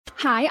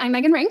Hi, I'm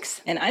Megan Rinks.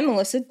 And I'm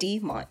Melissa D.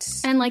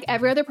 Montz. And like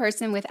every other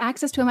person with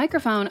access to a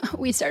microphone,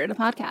 we started a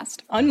podcast.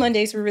 On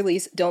Mondays, we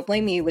release Don't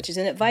Blame Me, which is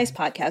an advice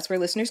podcast where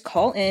listeners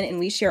call in and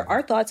we share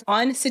our thoughts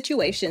on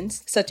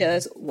situations such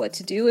as what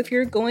to do if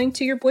you're going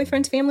to your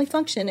boyfriend's family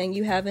function and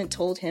you haven't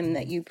told him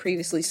that you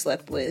previously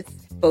slept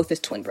with both his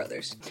twin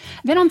brothers.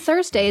 Then on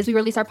Thursdays, we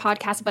release our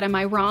podcast, But Am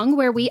I Wrong?,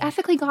 where we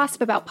ethically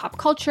gossip about pop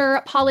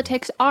culture,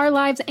 politics, our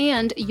lives,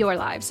 and your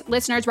lives.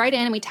 Listeners write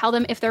in and we tell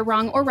them if they're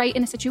wrong or right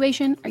in a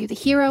situation. Are you the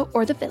hero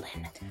or the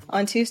villain?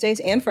 On Tuesdays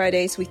and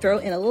Fridays, we throw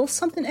in a little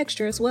something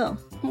extra as well.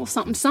 A little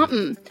something,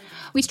 something.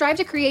 We strive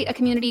to create a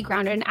community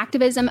grounded in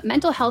activism,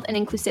 mental health, and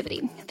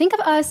inclusivity. Think of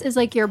us as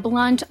like your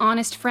blunt,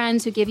 honest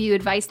friends who give you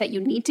advice that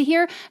you need to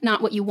hear,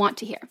 not what you want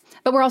to hear.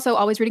 But we're also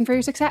always rooting for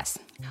your success.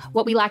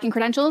 What we lack in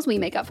credentials, we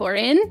make up for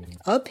in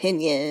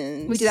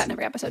opinions. We do that in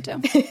every episode,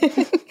 too.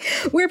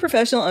 We're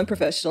professional,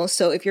 unprofessional,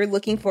 so if you're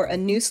looking for a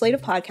new slate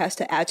of podcasts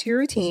to add to your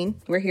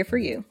routine, we're here for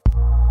you.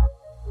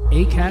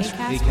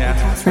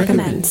 Acast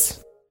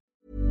recommends.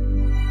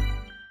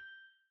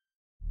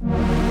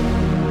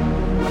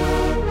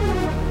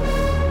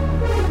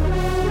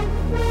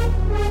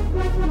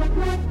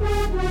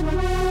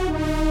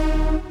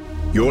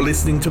 You're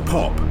listening to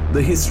Pop,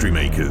 The History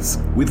Makers,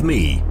 with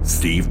me,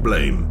 Steve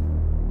Blame.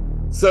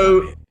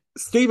 So,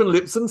 Steve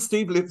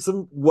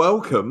Lipson,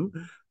 welcome.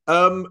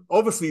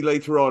 Obviously,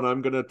 later on,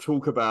 I'm going to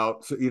talk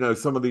about,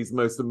 some of these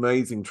most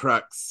amazing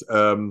tracks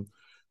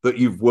that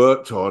you've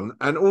worked on,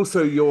 and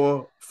also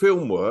your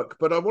film work.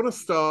 But I want to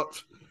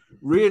start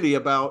really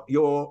about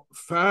your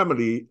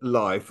family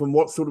life and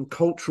what sort of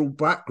cultural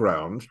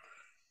background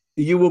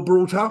you were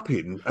brought up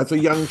in as a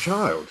young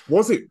child.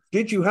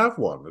 Did you have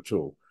one at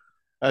all?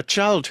 A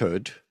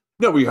childhood?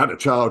 No, we had a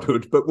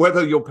childhood, but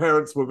whether your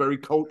parents were very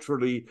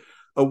culturally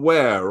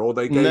aware or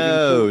they gave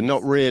No,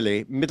 not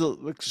really. Middle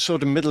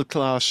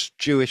class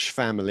Jewish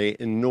family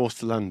in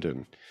North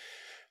London.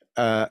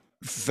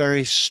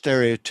 Very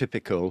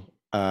stereotypical.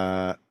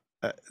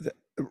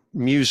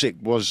 Music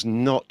was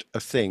not a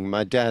thing.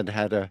 My dad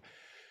had I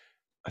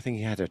think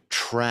he had a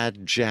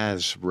trad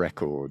jazz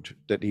record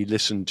that he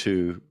listened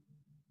to.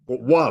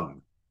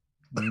 One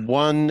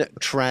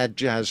trad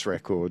jazz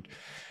record.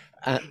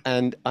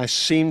 And I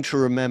seem to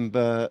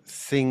remember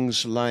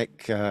things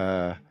like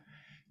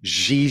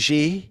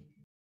Gigi,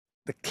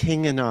 The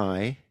King and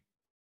I,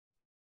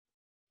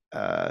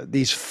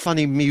 these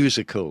funny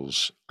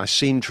musicals I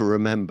seem to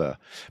remember,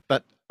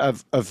 but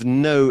of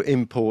no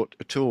import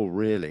at all,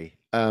 really.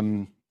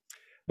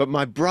 But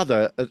my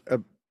brother, at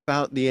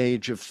about the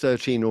age of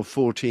 13 or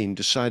 14,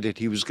 decided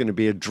he was going to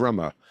be a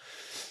drummer.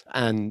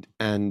 And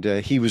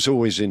he was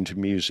always into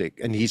music,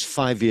 and he's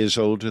 5 years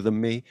older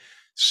than me.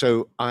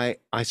 So I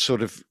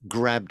sort of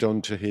grabbed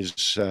onto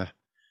his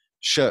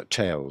shirt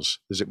tails,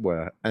 as it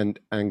were, and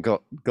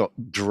got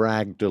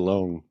dragged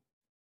along,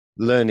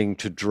 learning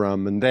to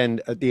drum. And then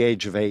at the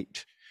age of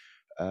 8,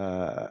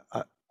 I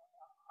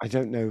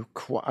don't know,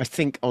 I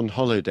think on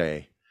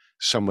holiday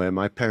somewhere,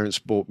 my parents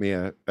bought me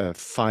a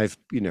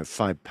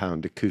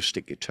 £5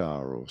 acoustic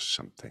guitar or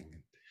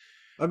something.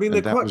 I mean,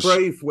 they're quite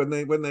brave when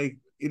they,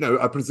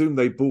 I presume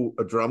they bought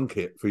a drum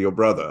kit for your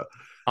brother.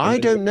 I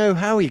don't know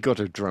how he got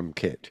a drum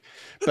kit,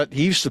 but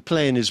he used to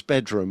play in his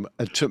bedroom,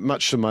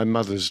 much to my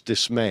mother's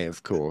dismay,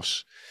 of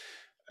course.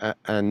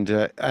 And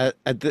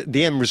the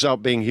end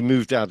result being he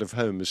moved out of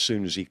home as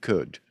soon as he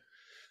could.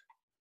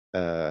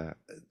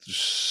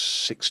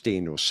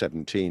 16 or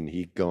 17,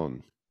 he'd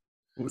gone.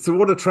 So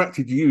what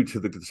attracted you to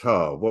the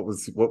guitar? What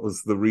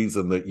was the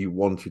reason that you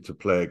wanted to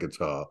play a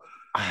guitar?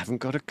 I haven't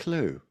got a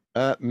clue.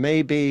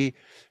 Maybe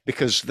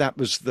because that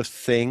was the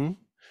thing.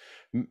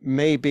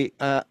 Maybe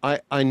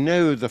I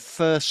know the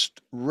first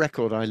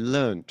record I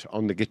learnt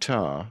on the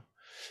guitar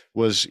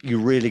was "You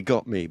Really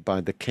Got Me" by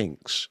the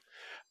Kinks,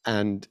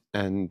 and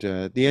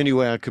the only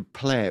way I could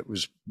play it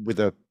was with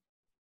a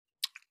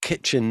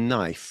kitchen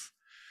knife.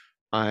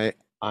 I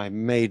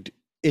made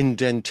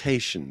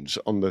indentations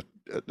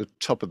at the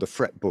top of the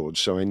fretboard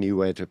so I knew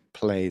where to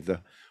play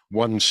the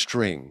one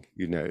string.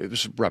 It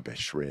was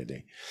rubbish,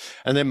 really.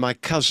 And then my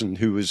cousin,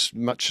 who was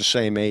much the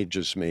same age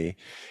as me,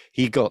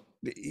 he got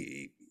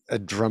a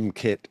drum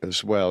kit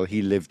as well.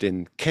 He lived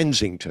in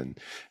Kensington,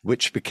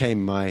 which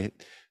became my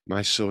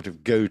sort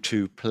of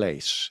go-to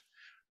place.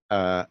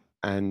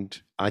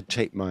 And I'd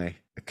take my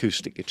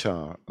acoustic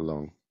guitar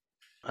along.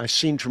 I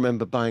seem to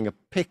remember buying a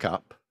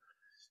pickup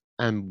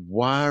and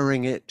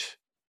wiring it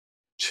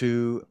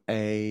to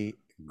a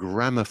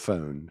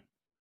gramophone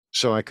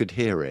so I could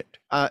hear it.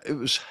 It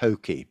was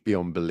hokey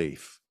beyond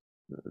belief.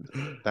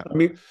 I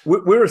mean,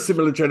 we're a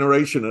similar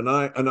generation, and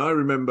I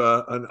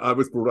remember, and I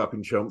was brought up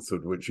in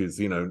Chelmsford, which is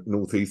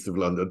northeast of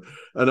London,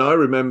 and I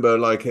remember,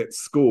 like at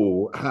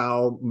school,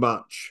 how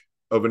much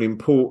of an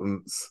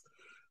importance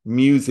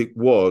music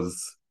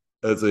was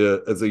as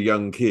a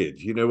young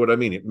kid. You know what I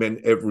mean? It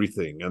meant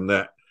everything, and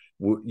that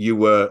you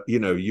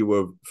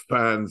were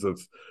fans of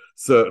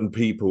certain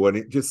people, and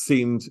it just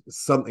seemed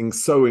something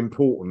so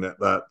important at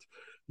that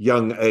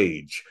young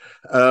age.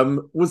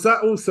 Was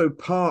that also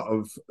part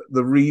of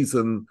the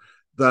reason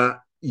that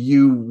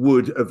you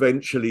would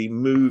eventually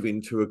move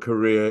into a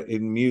career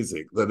in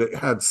music, that it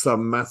had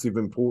some massive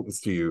importance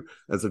to you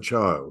as a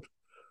child?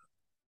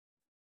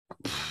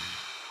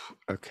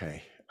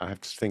 Okay, I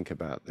have to think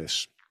about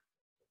this.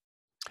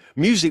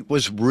 Music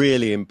was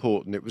really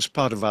important. It was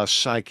part of our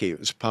psyche. It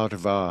was part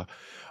of our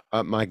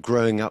my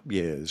growing up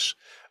years.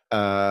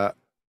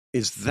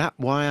 Is that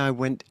why I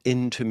went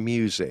into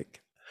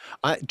music?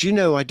 Do you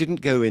know, I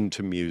didn't go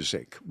into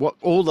music.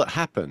 All that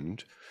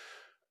happened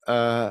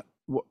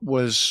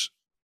was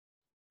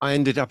I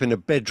ended up in a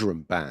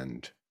bedroom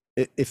band,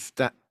 if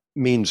that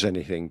means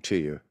anything to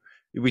you.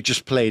 We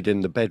just played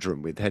in the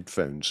bedroom with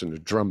headphones and a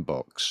drum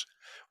box,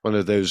 one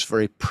of those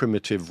very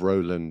primitive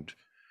Roland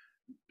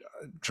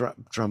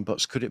drum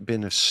box. Could it have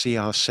been a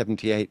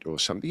CR78 or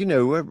something? You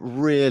know,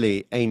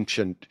 really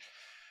ancient,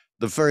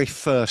 the very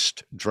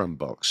first drum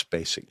box,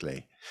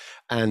 basically.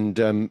 And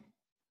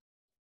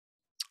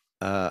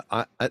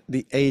at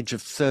the age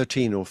of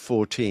 13 or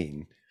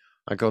 14,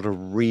 I got a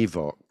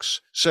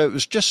Revox. So it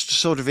was just a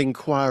sort of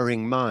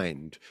inquiring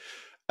mind.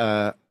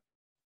 So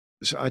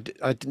I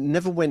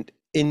never went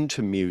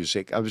into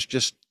music. I was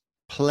just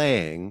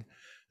playing,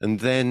 and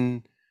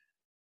then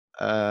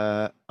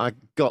I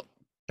got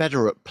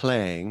better at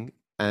playing,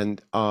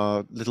 and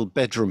our little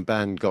bedroom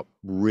band got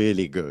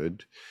really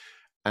good.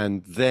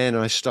 And then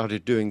I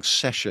started doing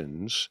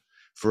sessions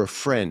for a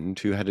friend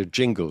who had a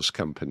jingles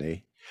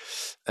company,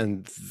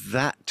 and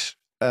that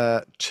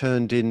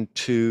turned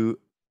into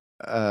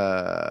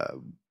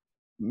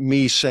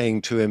me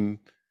saying to him,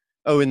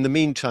 oh, in the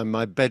meantime,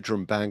 my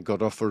bedroom band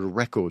got offered a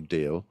record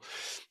deal,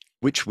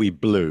 which we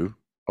blew,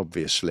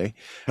 obviously.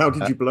 How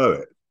did you blow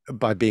it?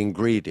 By being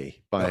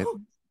greedy, by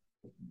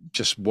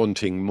just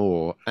wanting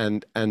more.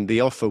 And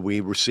the offer we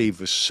received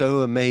was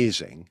so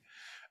amazing,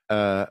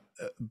 but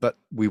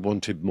we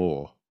wanted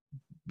more.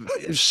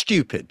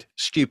 Stupid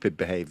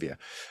behavior.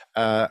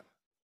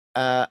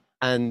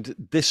 And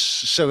this,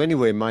 so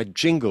anyway, my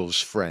jingles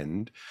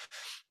friend,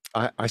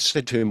 I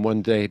said to him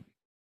one day,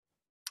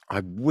 I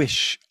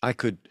wish I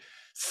could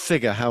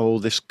figure how all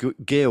this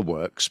gear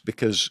works,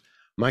 because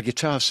my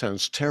guitar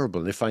sounds terrible.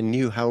 And if I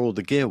knew how all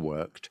the gear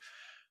worked,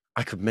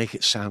 I could make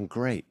it sound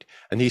great.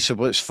 And he said,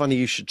 well, it's funny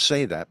you should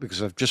say that,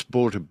 because I've just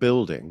bought a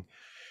building,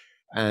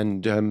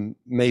 and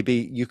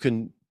maybe you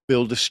can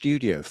build a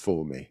studio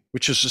for me,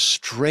 which was the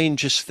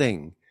strangest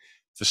thing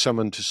for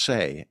someone to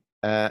say.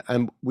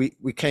 And we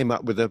came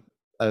up with an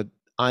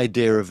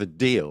idea of a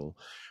deal,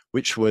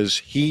 which was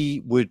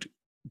he would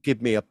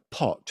give me a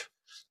pot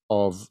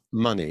of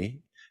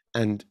money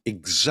and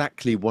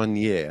exactly 1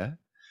 year,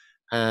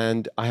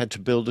 and I had to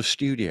build a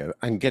studio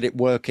and get it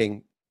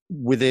working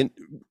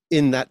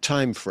in that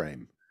time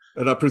frame.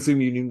 And I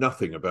presume you knew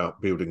nothing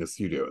about building a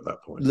studio at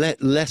that point.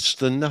 Less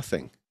than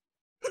nothing.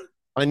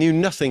 I knew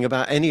nothing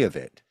about any of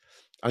it.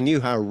 I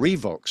knew how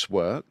Revox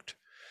worked,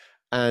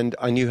 and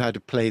I knew how to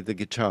play the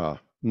guitar,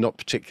 not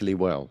particularly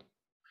well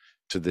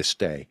to this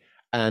day.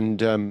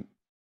 And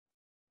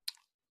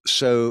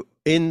so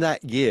in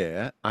that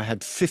year, I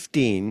had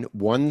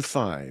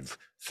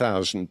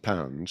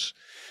 £15,000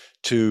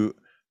 to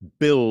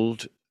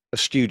build a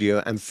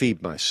studio and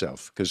feed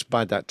myself, because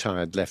by that time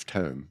I'd left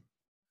home.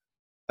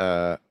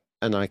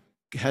 And I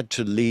had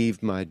to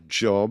leave my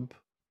job.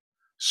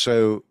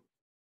 So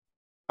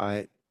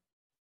I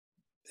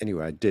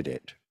did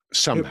it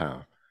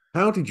somehow.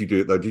 How did you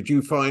do it though? Did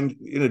you find,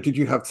 did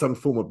you have some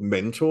form of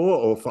mentor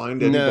or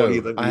find anybody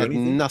that knew anything? No, I had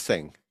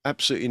nothing,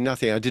 absolutely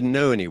nothing. I didn't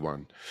know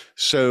anyone.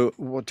 So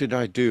what did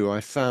I do?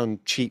 I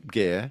found cheap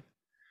gear.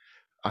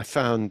 I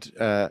found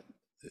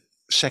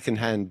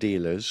secondhand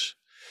dealers,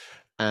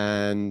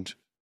 and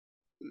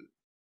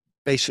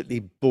basically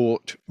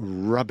bought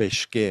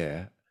rubbish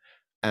gear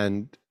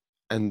and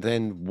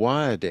then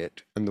wired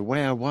it. And the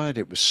way I wired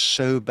it was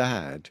so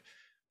bad,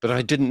 but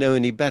I didn't know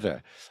any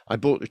better. I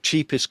bought the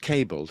cheapest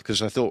cable,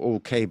 because I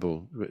thought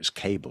it's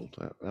cable,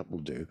 that will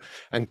do,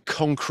 and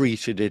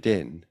concreted it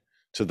in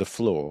to the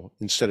floor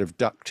instead of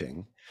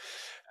ducting,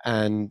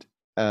 and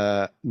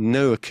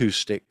no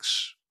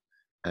acoustics,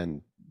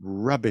 and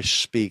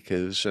rubbish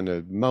speakers, and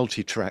a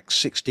multi-track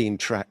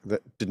 16-track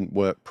that didn't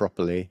work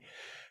properly,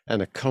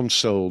 and a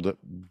console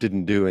that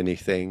didn't do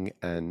anything,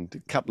 and a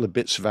couple of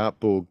bits of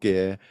outboard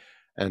gear,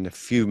 and a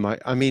few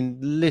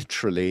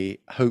literally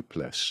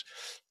hopeless.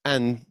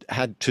 And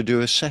had to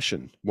do a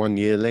session 1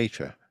 year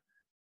later.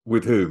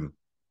 With whom?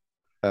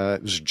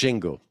 It was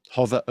Jingle,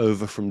 Hover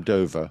Over from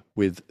Dover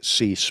with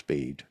C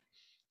Speed,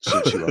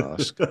 since you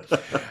ask.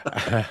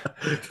 And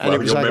it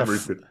was like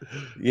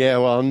yeah,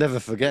 well, I'll never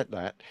forget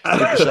that.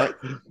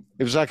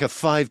 It was like a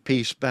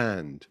 5-piece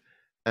band,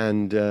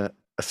 and a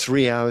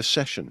 3-hour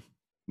session,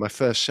 my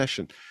first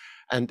session.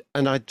 And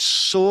I'd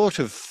sort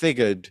of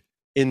figured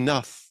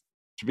enough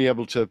to be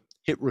able to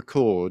hit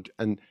record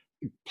and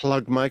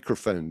plug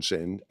microphones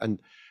in, and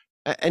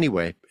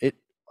anyway,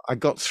 I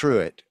got through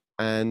it,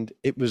 and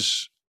it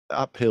was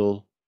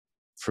uphill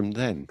from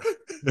then.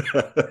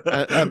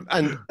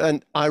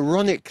 and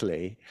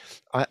ironically,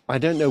 I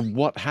don't know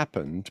what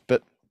happened,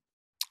 but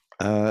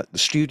the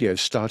studio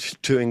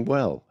started doing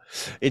well,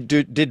 It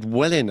did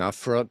well enough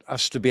for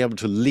us to be able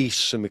to lease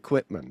some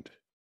equipment.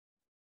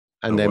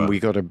 And then we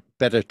got a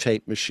better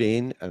tape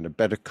machine and a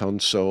better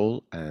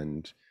console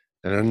and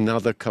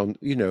another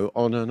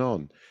on and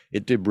on.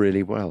 It did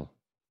really well.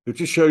 It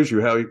just shows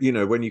you how,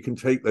 when you can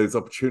take those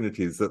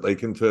opportunities, that they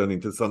can turn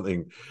into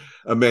something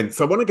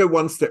immense. I want to go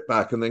one step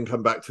back and then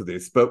come back to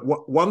this. But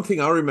one thing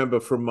I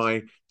remember from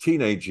my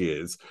teenage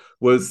years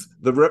was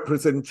the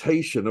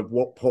representation of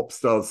what pop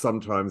stars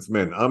sometimes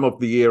meant. I'm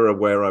of the era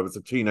where I was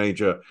a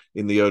teenager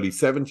in the early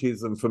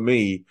 70s. And for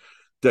me,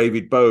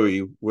 David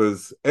Bowie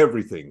was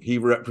everything. He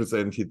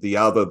represented the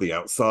other, the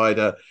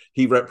outsider.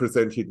 He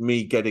represented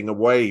me getting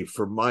away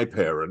from my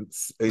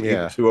parents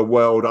into a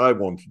world I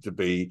wanted to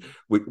be,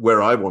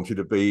 where I wanted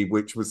to be,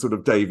 which was sort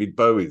of David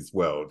Bowie's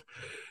world.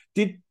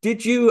 Did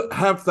you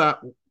have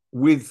that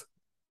with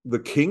the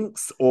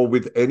Kinks or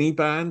with any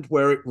band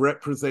where it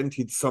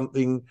represented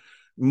something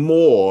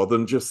more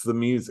than just the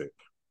music?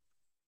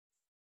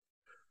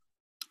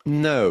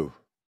 No.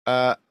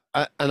 And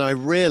I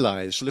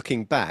realized,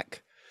 looking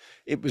back,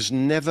 it was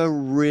never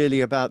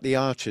really about the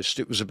artist.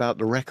 It was about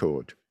the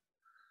record.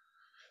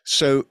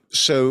 So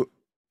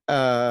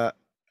on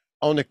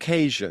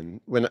occasion,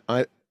 when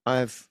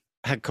I've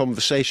had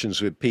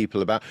conversations with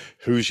people about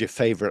who's your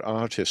favorite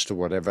artist or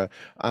whatever,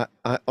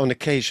 on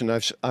occasion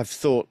I've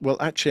thought, well,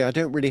 actually, I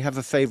don't really have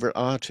a favorite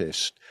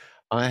artist.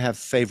 I have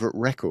favorite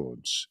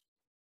records.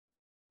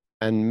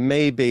 And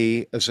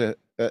maybe as a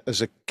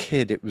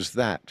kid, it was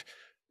that.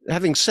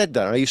 Having said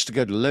that, I used to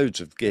go to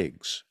loads of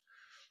gigs.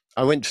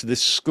 I went to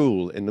this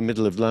school in the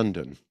middle of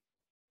London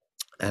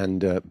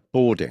and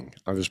boarding.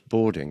 I was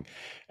boarding,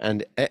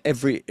 and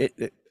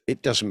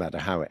it doesn't matter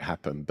how it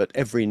happened, but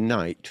every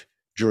night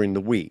during the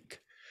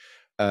week,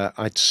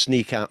 I'd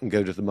sneak out and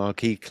go to the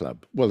Marquee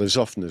Club, well, as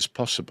often as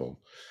possible,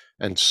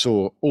 and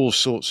saw all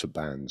sorts of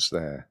bands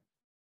there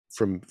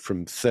from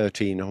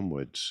 13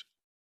 onwards,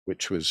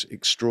 which was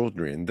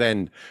extraordinary. And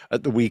then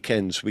at the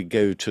weekends, we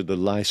go to the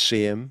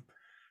Lyceum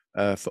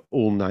for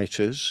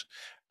all-nighters,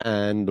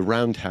 and the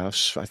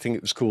Roundhouse, I think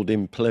it was called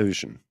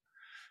Implosion.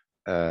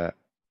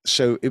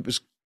 So it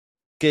was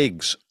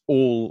gigs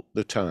all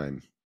the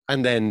time.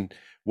 And then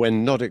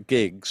when not at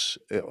gigs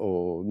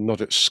or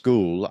not at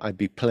school, I'd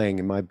be playing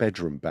in my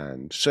bedroom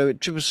band. So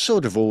it was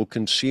sort of all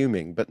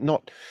consuming, but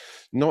not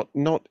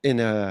in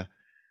a,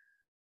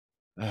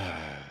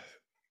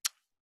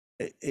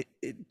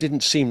 it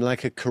didn't seem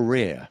like a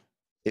career.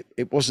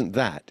 It wasn't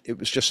that. It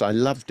was just, I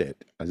loved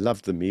it. I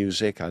loved the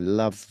music. I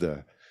loved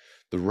the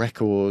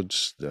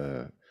records,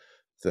 the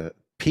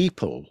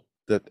people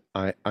that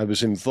I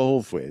was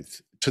involved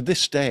with. To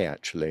this day,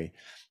 actually,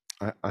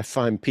 I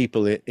find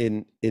people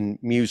in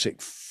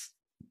music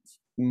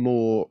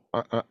more.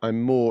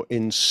 I'm more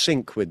in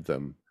sync with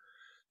them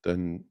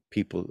than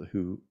people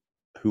who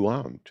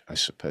aren't. I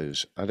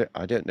suppose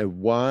I don't know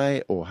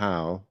why or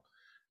how,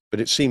 but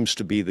it seems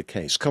to be the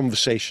case.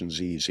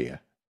 Conversation's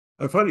easier.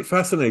 I find it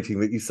fascinating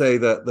that you say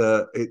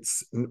that it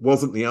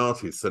wasn't the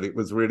artist, that it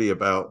was really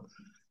about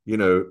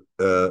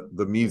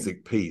the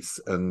music piece,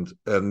 and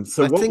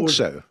so I think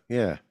so.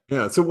 Yeah.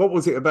 So what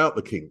was it about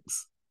the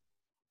Kinks?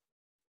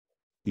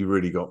 You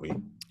really got me.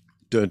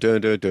 Dun, dun,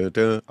 dun, dun,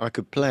 dun. I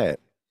could play it.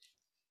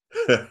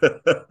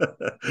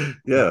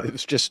 Yeah, it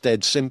was just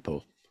dead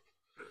simple.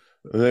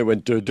 And they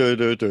went dun, dun,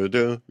 dun, dun,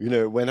 dun.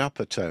 It went up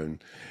a tone.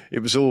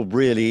 It was all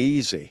really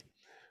easy.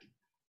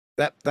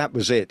 That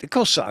was it. Of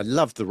course, I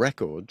loved the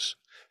records.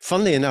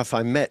 Funnily enough,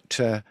 I met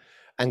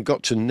and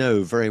got to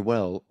know very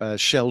well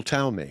Shel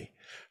Talmy,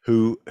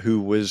 who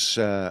was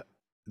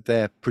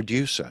their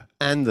producer,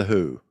 and The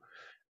Who,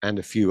 and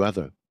a few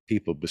other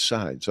people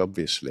besides,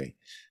 obviously.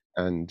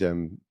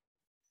 And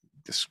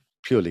this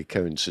purely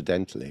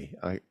coincidentally,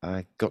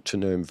 I got to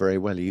know him very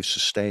well. He used to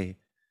stay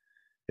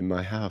in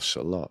my house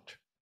a lot.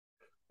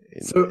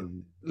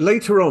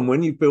 Later on,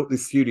 when you built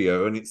this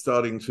studio and it's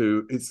starting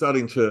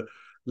to,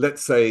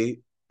 let's say,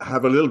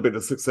 have a little bit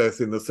of success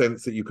in the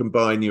sense that you can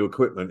buy new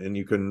equipment and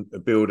you can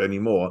build any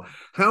more,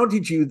 how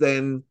did you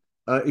then,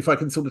 if I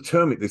can sort of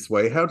term it this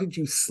way, how did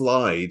you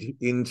slide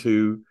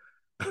into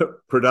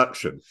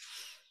production?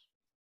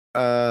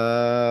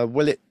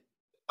 Well,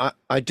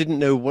 I didn't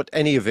know what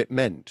any of it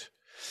meant.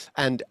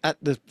 And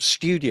at the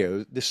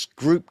studio, this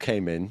group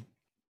came in.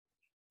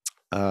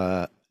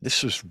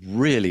 This was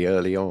really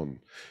early on,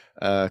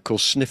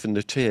 called Sniffing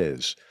the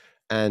Tears.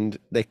 And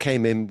they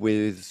came in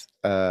with...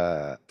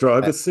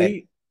 Driver's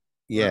Seat?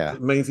 Yeah.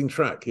 Amazing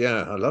track.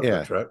 Yeah, I love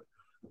that track.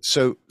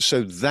 So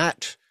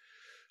that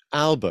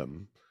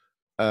album,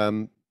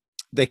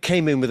 they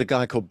came in with a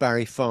guy called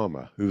Barry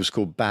Farmer, who was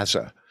called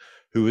Bazza,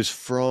 who was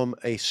from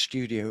a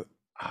studio...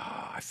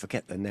 I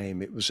forget the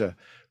name. It was a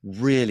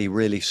really,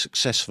 really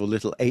successful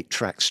little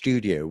 8-track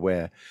studio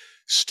where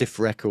Stiff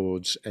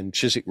Records and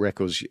Chiswick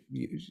Records,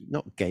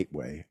 not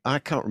Gateway, I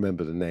can't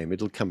remember the name,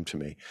 it'll come to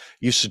me,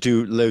 used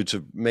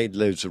to made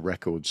loads of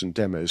records and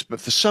demos.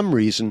 But for some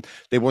reason,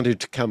 they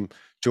wanted to come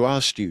to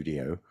our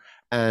studio,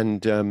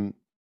 and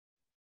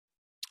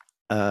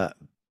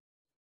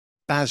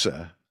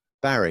Bazza,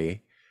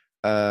 Barry,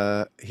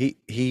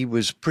 he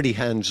was pretty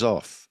hands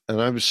off.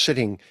 and I was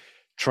sitting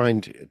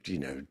trying to,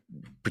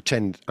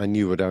 pretend I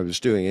knew what I was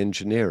doing,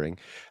 engineering,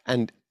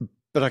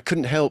 but I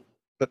couldn't help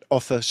but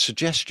offer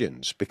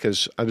suggestions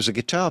because I was a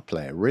guitar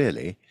player,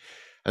 really,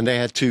 and they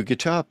had 2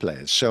 guitar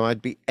players. So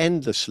I'd be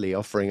endlessly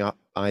offering up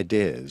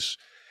ideas.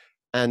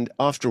 And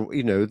after,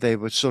 they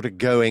were sort of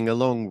going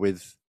along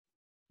with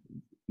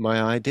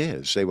my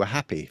ideas. They were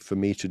happy for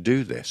me to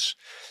do this.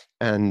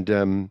 And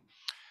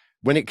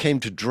when it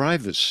came to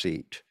Driver's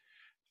Seat,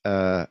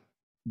 that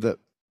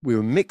we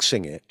were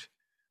mixing it,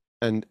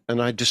 and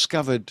I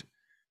discovered,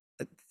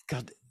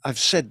 God, I've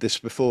said this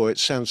before, it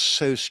sounds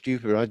so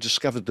stupid. I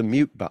discovered the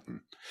mute button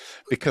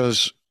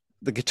because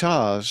the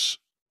guitars,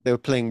 they were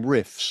playing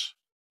riffs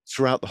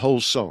throughout the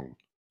whole song.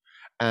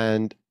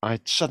 And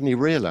I suddenly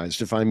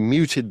realized if I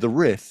muted the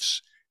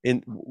riffs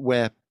in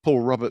where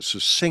Paul Roberts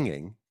was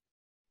singing,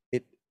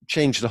 it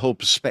changed the whole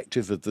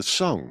perspective of the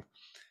song.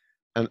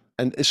 And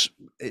it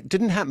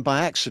didn't happen by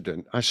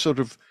accident. I sort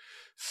of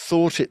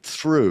thought it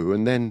through,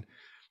 and then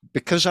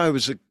because I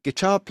was a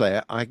guitar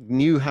player, I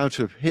knew how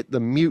to hit the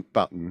mute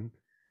button.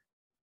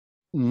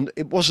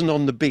 It wasn't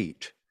on the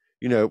beat,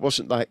 it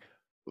wasn't like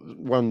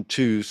 1,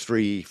 2,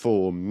 3,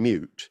 4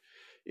 mute.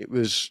 It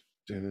was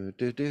 3,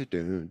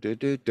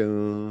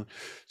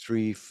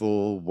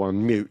 4,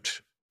 1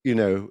 mute.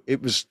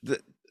 It was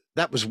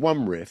that was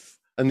one riff,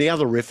 and the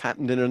other riff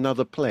happened in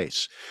another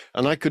place,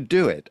 and I could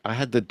do it. I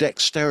had the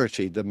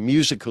dexterity, the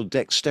musical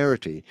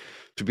dexterity,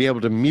 to be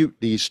able to mute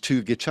these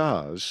 2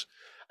 guitars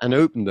and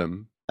open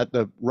them at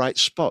the right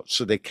spot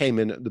so they came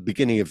in at the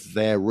beginning of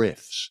their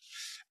riffs.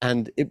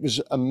 And it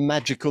was a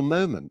magical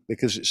moment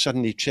because it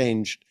suddenly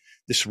changed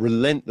this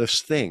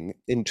relentless thing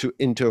into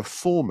a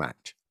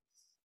format.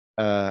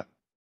 And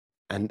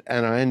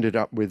I ended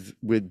up with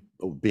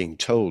being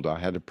told I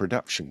had a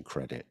production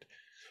credit.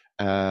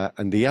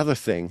 And the other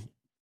thing,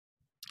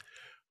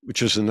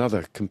 which was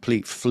another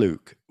complete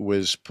fluke,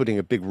 was putting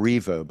a big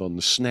reverb on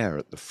the snare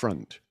at the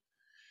front,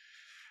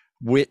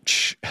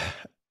 which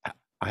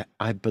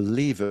I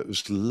believe it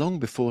was long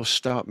before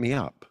Start Me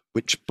Up,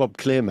 which Bob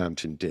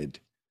Clearmountain did.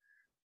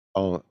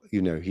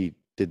 He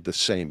did the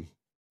same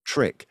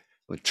trick.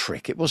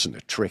 It wasn't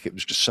a trick, it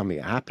was just something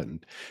that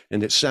happened,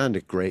 and it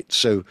sounded great.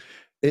 So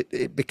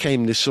it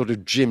became this sort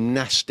of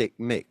gymnastic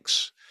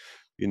mix,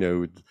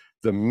 the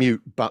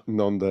mute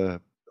button on the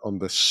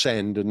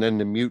send, and then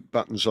the mute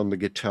buttons on the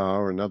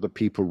guitar, and other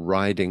people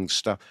riding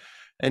stuff.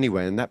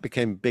 Anyway, and that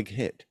became a big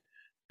hit.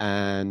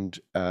 And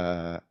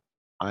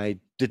I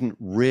didn't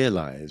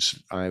realize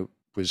I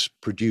was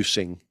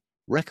producing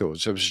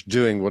records. I was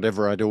doing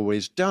whatever I'd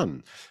always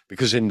done,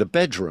 because in the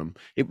bedroom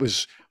it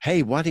was,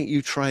 hey, why don't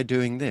you try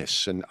doing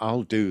this, and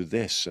I'll do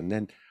this, and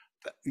then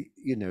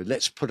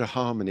let's put a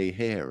harmony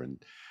here.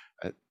 And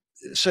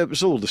so it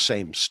was all the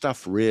same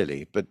stuff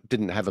really, but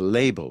didn't have a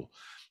label.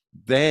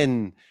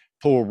 Then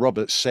Paul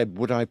Roberts said,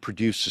 would I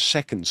produce a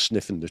second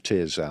Sniffin' the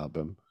Tears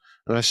album?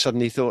 And I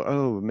suddenly thought,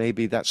 oh,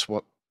 maybe that's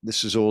what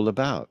this is all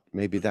about.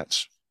 Maybe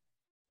that's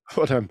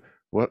what I'm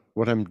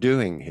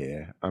doing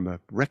here. I'm a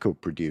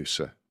record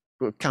producer,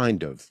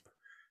 kind of.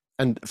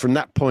 And from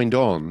that point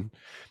on,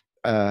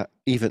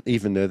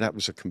 even though that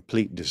was a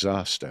complete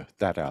disaster,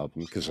 that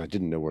album, because I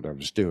didn't know what I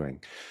was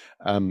doing,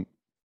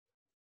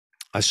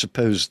 I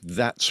suppose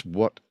that's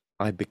what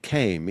I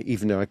became,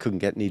 even though I couldn't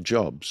get any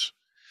jobs.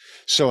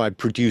 So I'd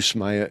produce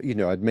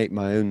I'd make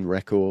my own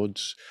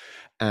records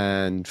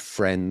and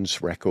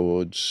friends'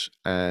 records,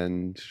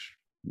 and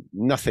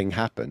nothing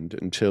happened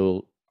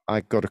until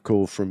I got a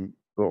call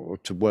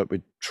to work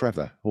with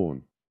Trevor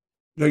Horn.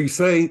 Now, you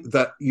say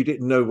that you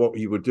didn't know what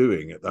you were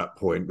doing at that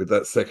point with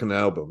that second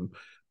album.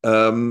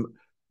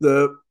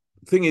 The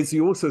thing is,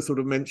 you also sort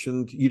of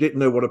mentioned you didn't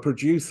know what a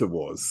producer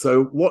was.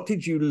 So what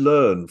did you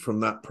learn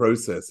from that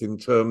process in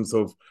terms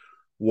of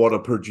what a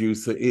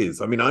producer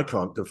is? I mean, I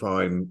can't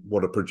define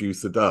what a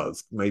producer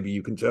does. Maybe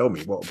you can tell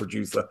me what a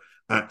producer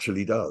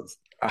actually does.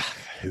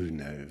 Who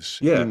knows?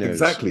 Yeah, who knows?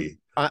 Exactly.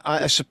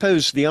 I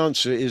suppose the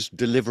answer is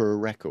deliver a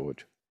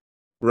record.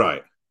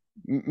 Right.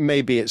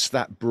 Maybe it's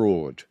that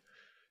broad.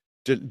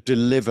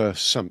 Deliver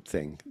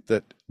something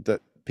that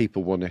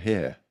people want to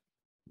hear,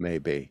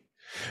 maybe.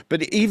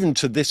 But even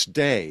to this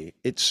day,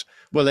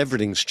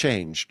 everything's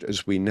changed,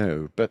 as we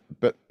know, but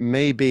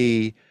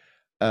maybe,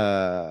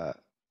 I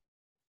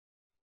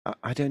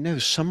don't know,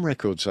 some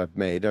records I've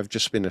made, I've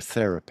just been a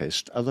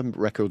therapist. Other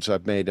records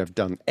I've made, I've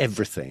done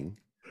everything.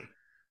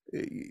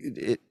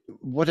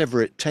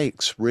 Whatever it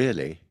takes,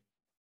 really.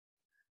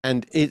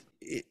 And it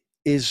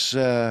is,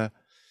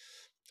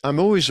 I'm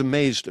always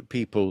amazed at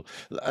people.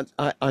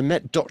 I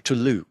met Dr.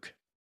 Luke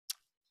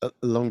a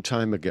long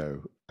time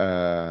ago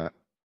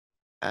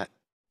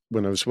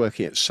when I was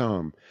working at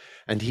Psalm,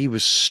 and he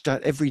was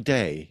every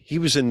day. He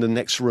was in the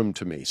next room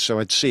to me, so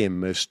I'd see him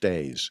most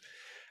days.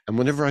 And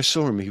whenever I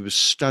saw him, he was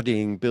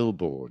studying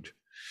Billboard.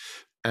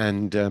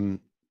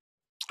 And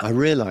I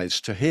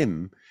realized to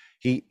him,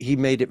 he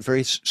made it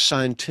very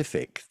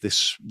scientific,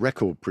 this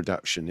record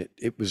production.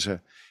 It was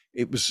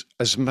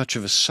as much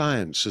of a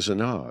science as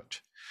an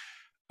art.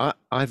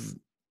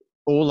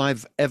 All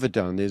I've ever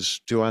done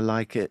is, do I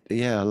like it?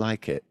 Yeah, I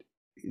like it.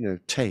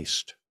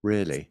 taste,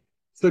 really.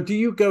 So do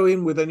you go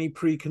in with any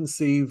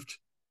preconceived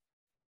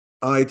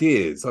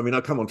ideas? I mean,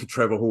 I come on to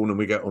Trevor Horn and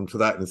we get onto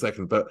that in a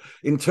second, but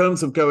in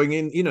terms of going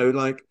in,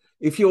 like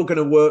if you're going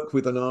to work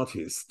with an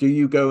artist, do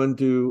you go and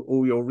do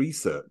all your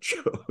research?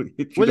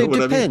 Well, it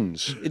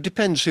depends. I mean? It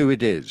depends who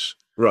it is.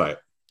 Right.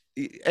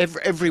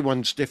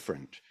 Everyone's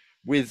different.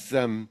 With,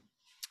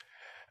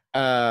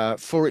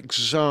 for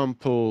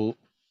example,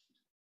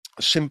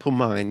 Simple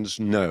Minds,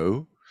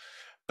 no,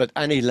 but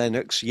Annie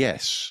Lennox,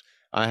 yes.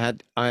 I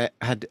had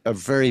a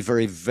very,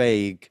 very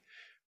vague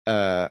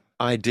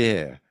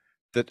idea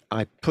that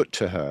I put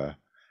to her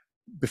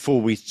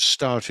before we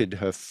started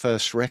her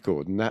first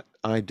record, and that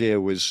idea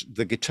was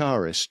the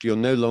guitarist. You're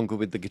no longer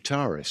with the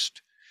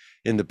guitarist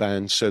in the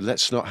band, so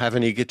let's not have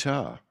any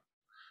guitar.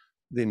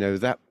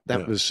 That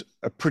was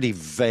a pretty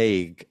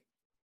vague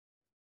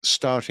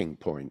starting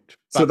point.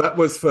 So that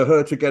was for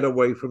her to get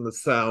away from the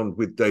sound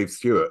with Dave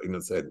Stewart, in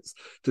a sense,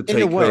 to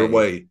take her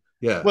away.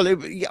 Yeah. Well,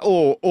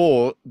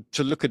 or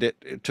to look at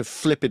it, to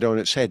flip it on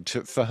its head,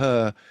 for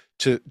her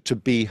to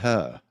be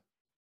her.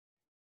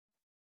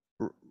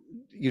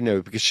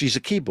 Because she's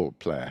a keyboard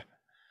player.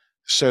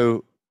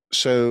 So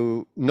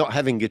not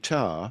having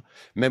guitar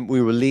meant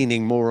we were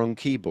leaning more on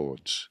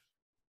keyboards.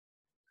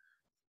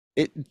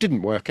 It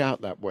didn't work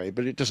out that way,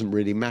 but it doesn't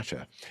really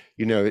matter.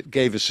 It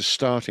gave us a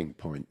starting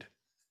point.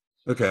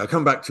 Okay, I'll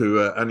come back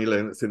to Annie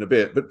Lennox in a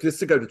bit, but just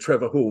to go to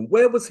Trevor Horn,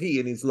 where was he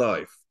in his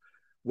life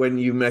when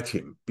you met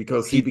him?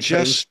 Because he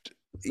became...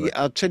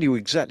 I'll tell you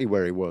exactly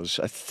where he was.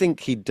 I think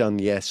he'd done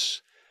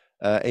Yes,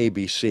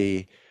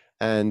 ABC,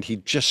 and he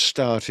just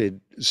started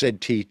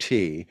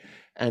ZTT,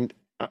 and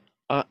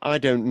I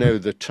don't know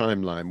the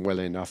timeline well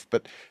enough,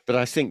 but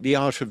I think The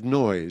Art of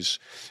Noise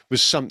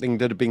was something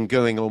that had been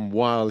going on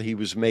while he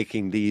was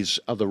making these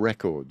other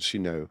records,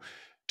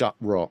 Dut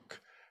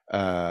Rock,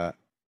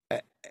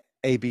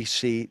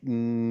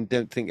 ABC.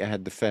 Don't think I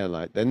had the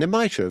Fairlight then. They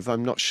might have,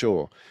 I'm not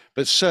sure,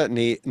 but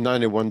certainly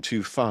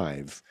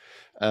 90125.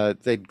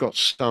 They'd got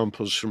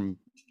samples from,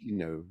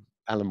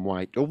 Alan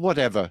White or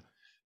whatever.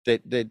 The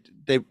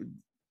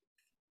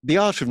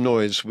Art of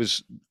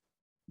Noise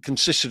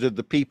consisted of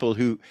the people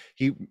who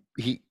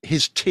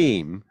his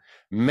team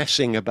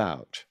messing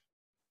about.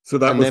 So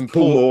that was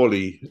Paul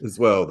Morley as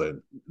well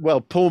then? Well,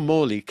 Paul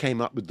Morley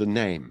came up with the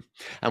name.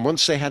 And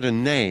once they had a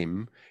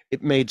name,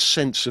 it made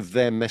sense of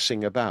their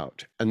messing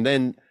about. And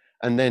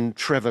then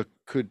Trevor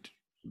could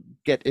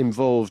get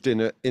involved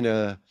in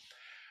a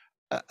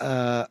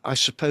I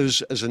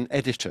suppose as an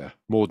editor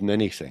more than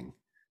anything,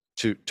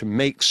 to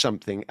make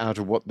something out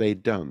of what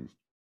they'd done.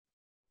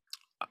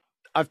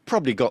 I've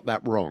probably got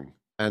that wrong.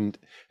 And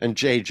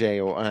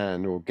JJ or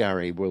Anne or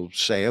Gary will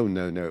say, oh,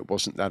 no, it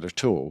wasn't that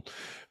at all.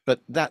 But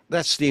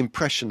that's the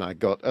impression I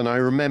got. And I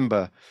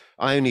remember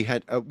I only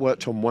had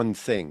worked on one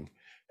thing.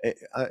 It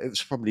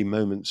was probably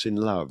Moments in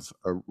Love,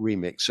 a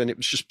remix. And it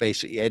was just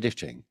basically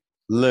editing,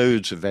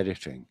 loads of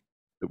editing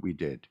that we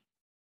did.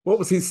 What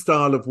was his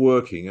style of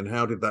working and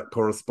how did that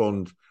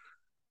correspond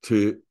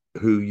to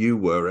who you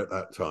were at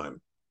that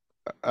time?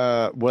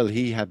 Well,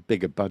 he had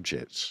bigger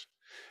budgets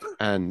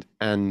and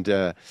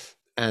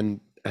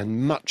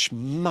much,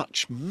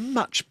 much,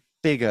 much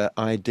bigger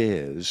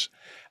ideas,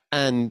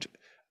 and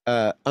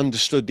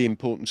understood the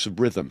importance of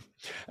rhythm.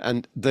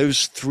 And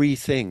those three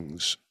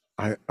things,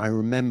 I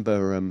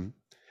remember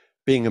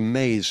being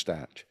amazed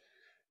at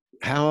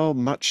how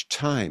much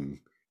time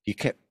he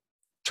kept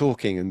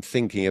talking and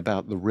thinking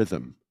about the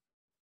rhythm,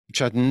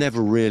 which I'd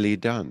never really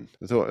done.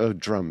 I thought, oh,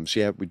 drums,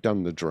 yeah, we'd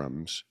done the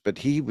drums. But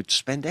he would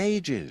spend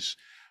ages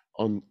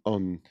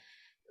on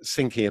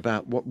thinking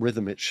about what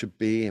rhythm it should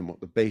be and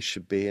what the bass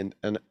should be. And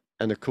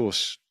of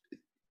course,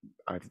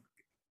 I've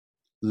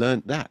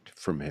learned that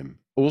from him.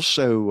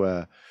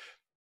 Also,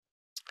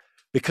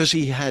 because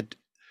he had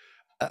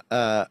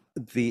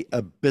the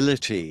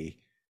ability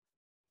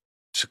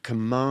to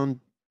command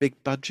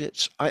big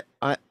budgets.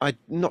 I'm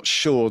not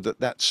sure that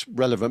that's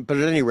relevant, but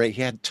at any rate,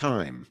 he had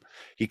time.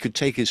 He could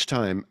take his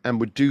time and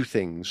would do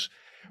things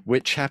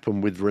which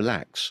happen with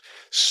Relax,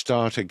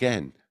 start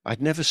again.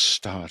 I'd never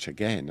start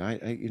again.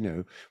 I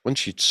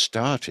once you'd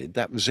started,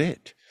 that was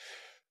it.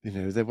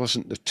 There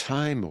wasn't the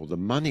time or the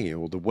money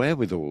or the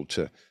wherewithal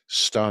to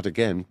start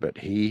again, but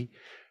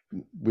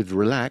with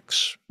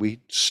Relax, we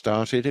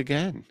started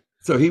again.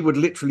 So he would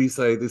literally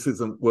say, this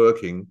isn't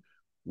working,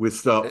 we'll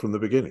start from the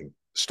beginning.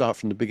 Start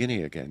from the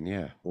beginning again,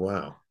 yeah.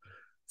 Wow.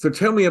 So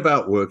tell me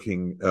about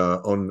working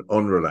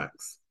on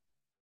Relax.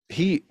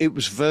 It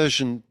was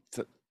version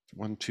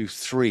 1, 2,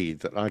 3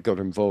 that I got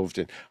involved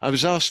in. I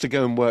was asked to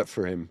go and work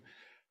for him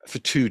for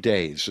 2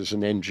 days as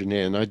an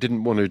engineer, and I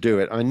didn't want to do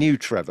it. I knew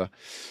Trevor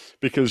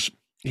because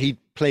he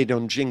played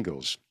on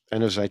jingles.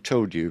 And as I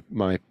told you,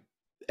 my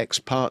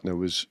ex-partner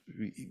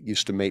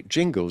used to make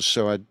jingles,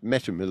 so I'd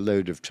met him a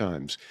load of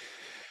times.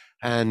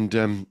 And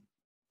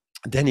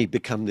then he'd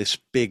become this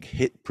big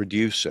hit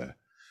producer.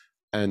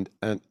 And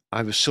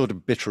I was sort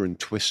of bitter and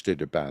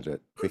twisted about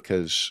it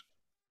because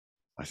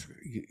I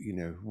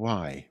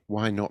thought,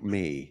 why not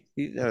me?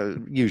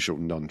 Usual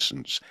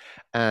nonsense.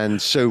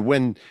 And so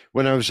when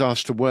I was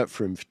asked to work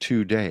for him for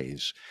 2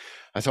 days,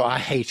 I thought, I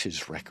hate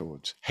his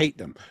records, hate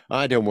them.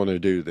 I don't want to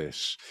do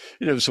this.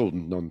 It's all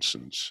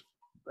nonsense.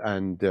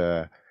 And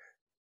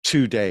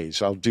 2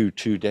 days, I'll do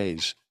 2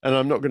 days, and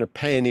I'm not going to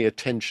pay any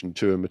attention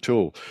to him at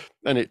all.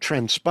 And it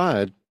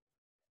transpired,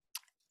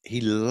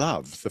 he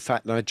loved the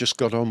fact that I just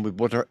got on with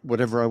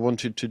whatever I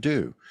wanted to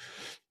do,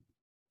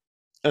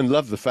 and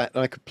loved the fact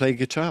that I could play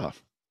guitar.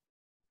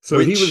 So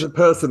he was a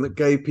person that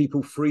gave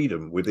people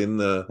freedom within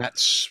the...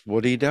 That's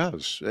what he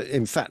does.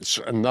 In fact, it's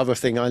another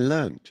thing I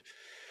learned,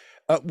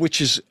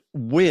 which is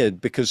weird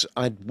because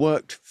I'd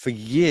worked for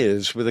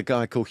years with a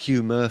guy called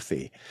Hugh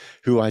Murphy,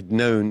 who I'd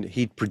known.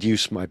 He'd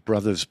produced my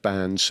brother's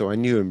band, so I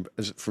knew him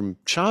from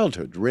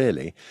childhood,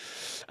 really.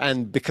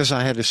 And because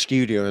I had a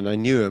studio and I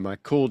knew him, I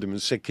called him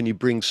and said, can you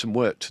bring some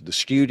work to the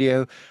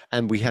studio?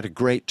 And we had a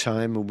great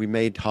time, and we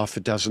made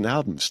 6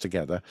 albums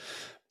together.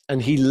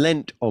 And he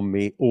lent on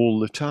me all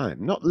the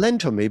time. Not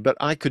lent on me, but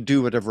I could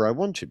do whatever I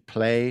wanted,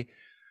 play,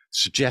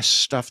 suggest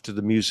stuff to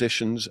the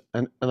musicians.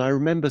 And I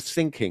remember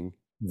thinking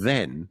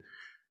then,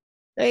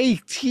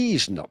 hey,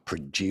 he's not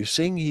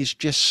producing, he's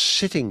just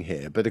sitting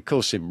here. But of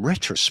course, in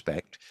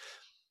retrospect,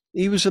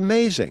 he was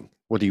amazing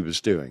what he was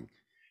doing.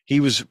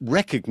 He was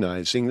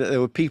recognizing that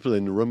there were people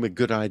in the room with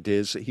good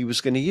ideas that he was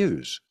going to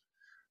use,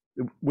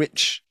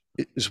 which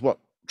is what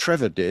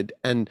Trevor did,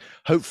 and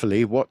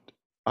hopefully what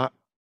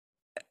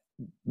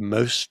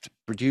most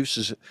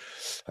producers,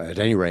 at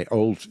any rate,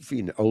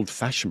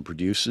 old-fashioned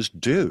producers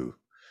do.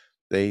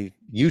 They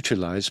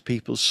utilize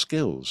people's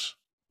skills.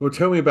 Well,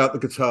 tell me about the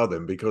guitar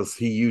then, because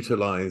he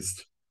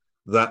utilized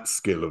that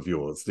skill of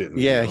yours, didn't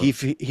he? Yeah,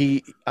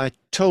 I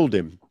told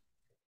him,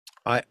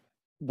 I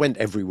went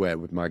everywhere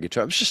with my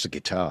guitar. It was just a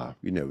guitar,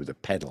 with a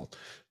pedal,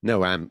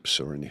 no amps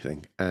or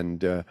anything.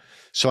 And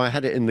so I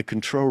had it in the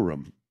control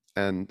room.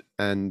 And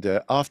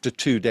after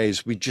 2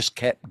 days, we just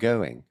kept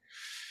going.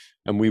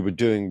 And we were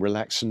doing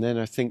Relax. And then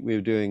I think we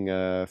were doing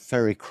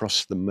Ferry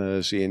Cross the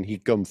Mersey, and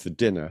he'd gone for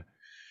dinner.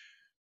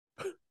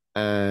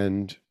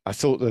 And I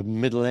thought the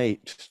middle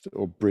eight,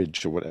 or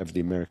bridge, or whatever the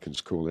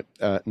Americans call it,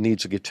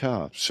 needs a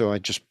guitar. So I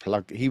just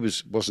he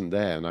wasn't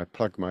there, and I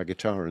plugged my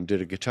guitar and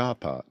did a guitar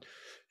part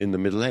in the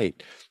middle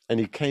eight. And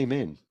he came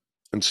in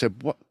and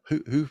said, "What?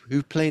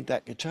 Who played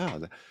that guitar?"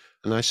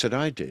 And I said,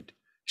 "I did."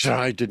 He said,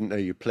 "I didn't know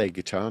you played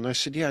guitar." And I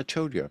said, "Yeah, I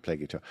told you I play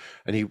guitar."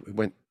 And he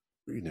went,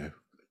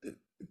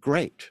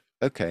 "Great,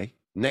 okay."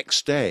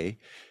 Next day,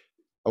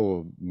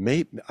 or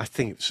maybe, I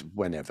think it's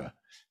whenever,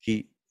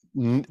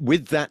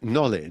 with that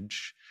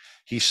knowledge,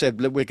 he said,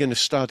 "Look, we're going to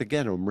start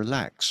again on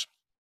Relax."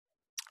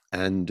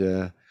 And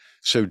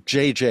so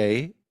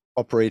JJ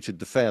operated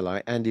the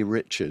Fairlight, Andy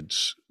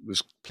Richards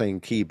was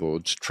playing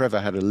keyboards, Trevor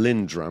had a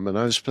Linn drum, and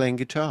I was playing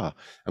guitar,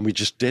 and we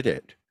just did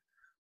it.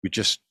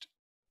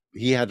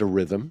 He had a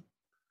rhythm.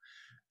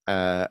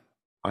 I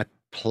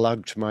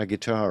plugged my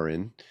guitar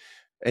in.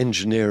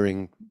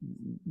 Engineering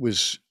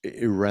was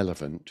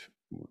irrelevant,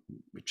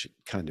 which it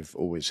kind of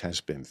always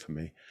has been for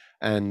me.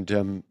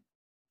 And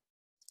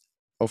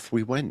off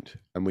we went,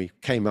 and we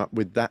came up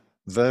with that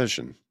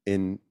version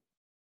in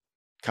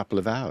a couple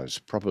of hours,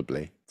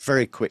 probably,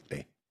 very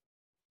quickly.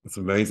 That's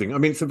amazing. I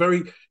mean,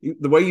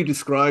 the way you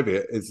describe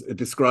it is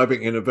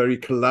describing in a very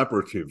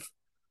collaborative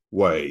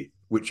way,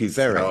 which is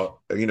how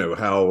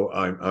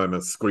I'm a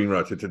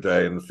screenwriter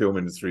today, and the film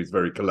industry is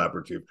very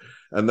collaborative.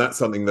 And that's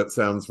something that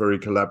sounds very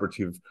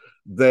collaborative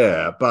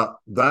there, but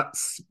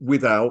that's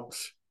without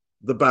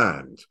the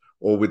band,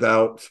 or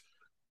without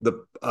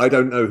I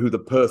don't know who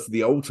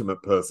the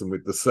ultimate person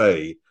with the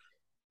say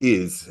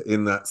is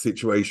in that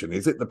situation.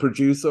 Is it the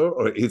producer,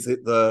 or is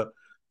it the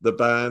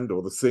band,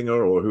 or the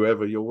singer, or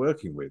whoever you're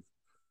working with?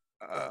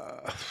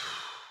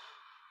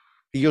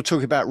 You're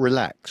talking about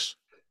Relax.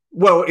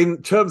 Well,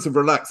 in terms of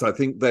Relax, I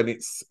think then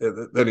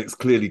it's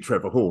clearly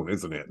Trevor Horn,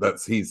 isn't it?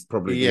 He's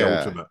probably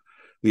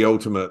the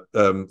ultimate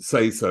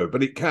say so.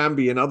 But it can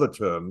be, in other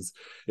terms,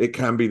 it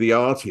can be the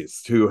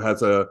artist who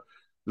has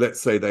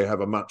let's say they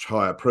have a much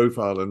higher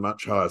profile and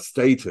much higher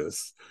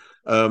status,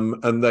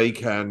 and they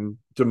can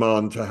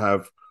demand to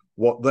have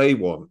what they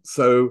want.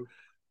 So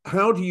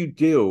how do you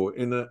deal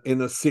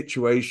in a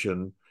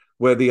situation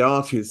where the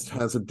artist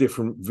has a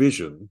different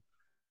vision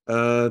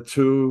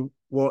to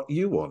what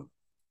you want?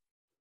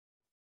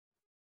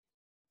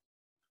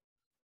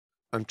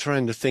 I'm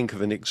trying to think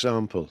of an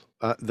example.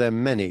 There are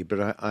many,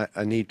 but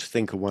I need to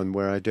think of one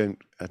where I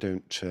don't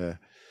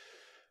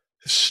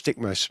stick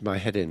my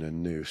head in a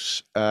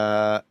noose.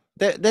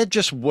 They're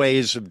just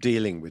ways of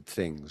dealing with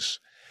things.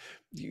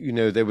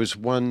 There was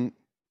one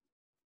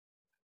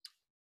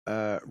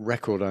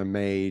record I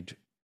made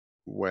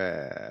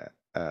where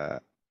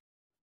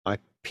I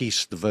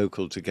pieced the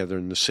vocal together,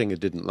 and the singer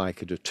didn't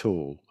like it at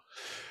all,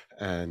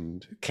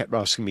 and kept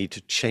asking me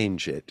to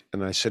change it.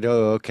 And I said,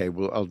 "Oh, okay,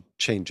 well, I'll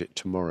change it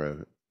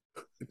tomorrow.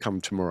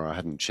 Come tomorrow." I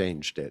hadn't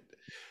changed it.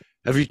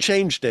 "Have you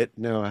changed it?"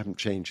 "No, I haven't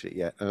changed it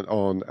yet." And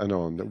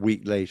on. A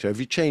week later, "Have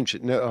you changed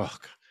it?" "No." "Oh,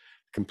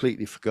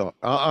 Completely forgot.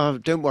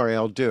 Don't worry,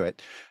 I'll do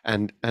it.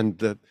 And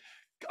the,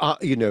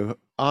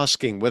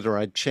 asking whether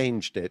I'd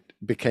changed it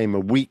became a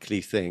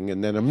weekly thing,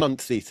 and then a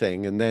monthly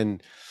thing, and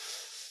then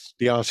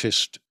the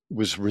artist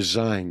was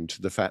resigned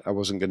to the fact I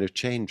wasn't going to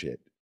change it.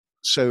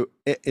 So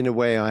in a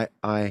way,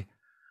 I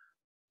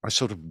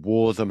sort of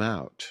wore them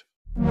out.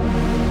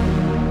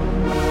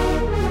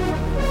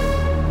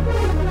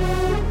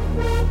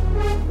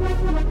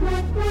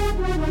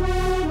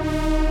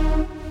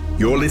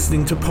 You're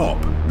listening to Pop,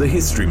 the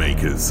History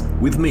Makers,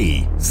 with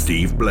me,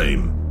 Steve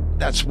Blame.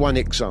 That's one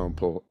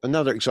example.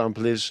 Another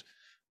example is,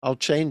 I'll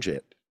change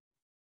it.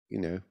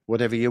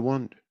 Whatever you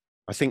want.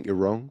 I think you're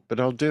wrong,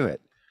 but I'll do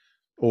it.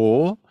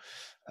 Or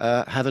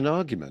have an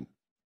argument.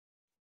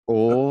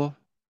 Or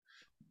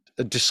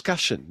a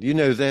discussion.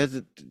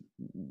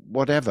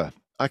 Whatever.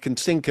 I can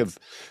think of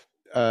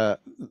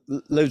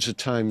loads of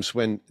times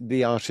when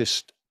the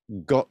artist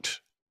got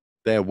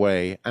their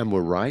way and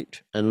were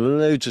right, and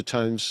loads of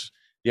times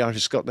the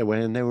artist got their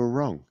way and they were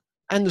wrong.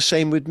 And the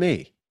same with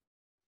me.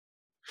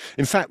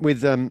 In fact,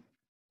 with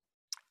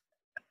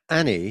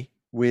Annie,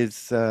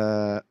 with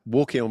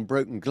Walking on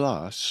Broken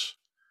Glass,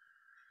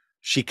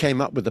 she came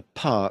up with a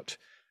part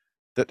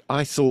that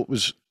I thought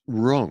was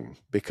wrong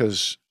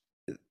because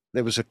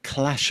there was a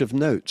clash of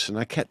notes. And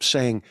I kept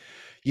saying,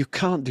 you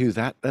can't do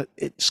that.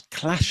 It's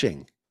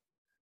clashing.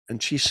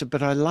 And she said,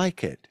 but I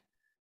like it.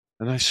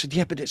 And I said,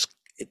 yeah, but it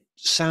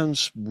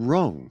sounds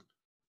wrong.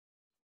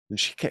 And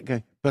she kept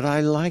going, but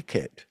I like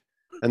it.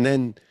 And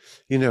then,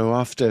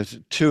 after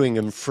toing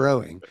and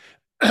froing,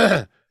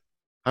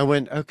 I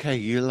went, okay,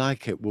 you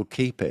like it, we'll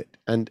keep it.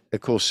 And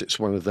of course, it's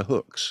one of the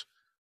hooks.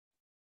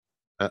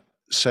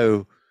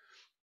 So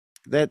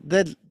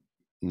that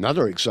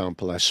another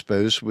example, I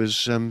suppose,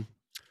 was a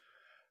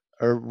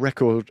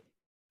record,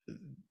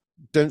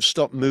 Don't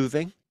Stop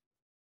Moving,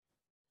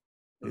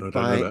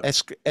 by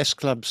S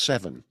Club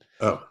 7.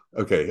 Oh,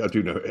 okay, I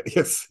do know it.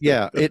 Yes.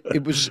 Yeah,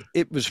 it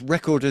was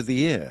record of the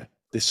year,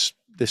 this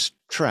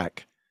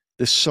track,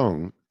 this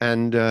song,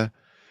 and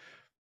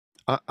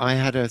I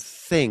had a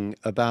thing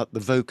about the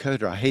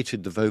vocoder. I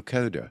hated the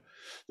vocoder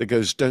that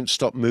goes, don't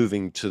stop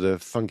moving to the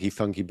funky,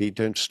 funky beat,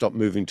 don't stop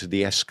moving to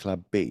the S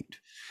Club beat.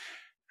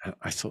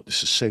 I thought,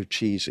 this is so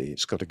cheesy,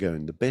 it's got to go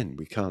in the bin,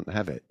 we can't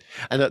have it.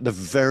 And at the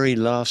very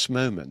last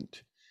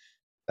moment,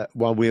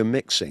 while we were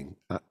mixing,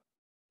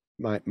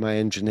 my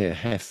engineer,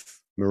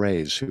 Hef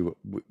Moraes, who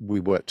we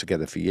worked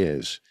together for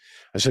years,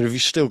 I said, have you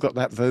still got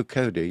that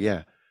vocoder?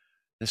 Yeah.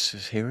 Let's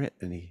just hear it.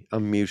 And he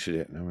unmuted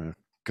it. And I went,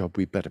 God,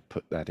 we better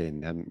put that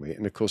in, hadn't we?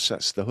 And of course,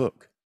 that's the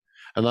hook.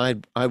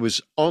 And I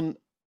was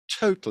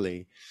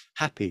totally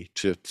happy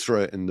to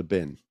throw it in the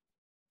bin.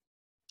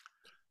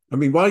 I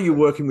mean, while you're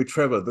working with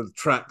Trevor, the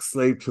track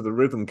Slave to the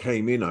Rhythm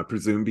came in, I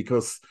presume,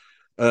 because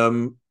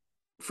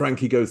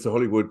Frankie Goes to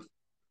Hollywood,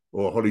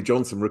 or Holly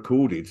Johnson,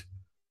 recorded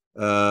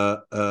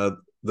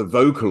the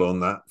vocal on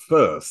that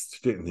first,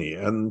 didn't he?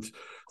 And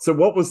so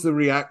what was the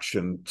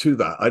reaction to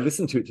that? I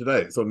listened to it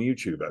today. It's on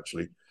YouTube,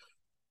 actually.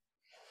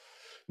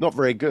 Not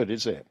very good,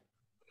 is it?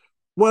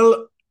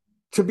 Well,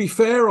 to be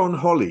fair on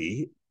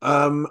Holly,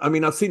 I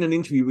mean, I've seen an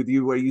interview with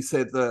you where you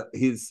said that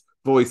his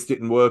voice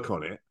didn't work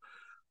on it.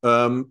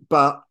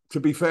 But to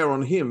be fair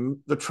on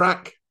him, the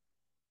track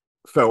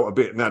felt a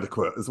bit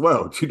inadequate as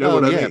well. Do you know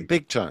what I mean? Yeah,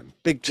 big time.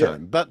 Yeah.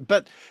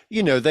 But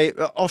they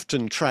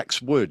often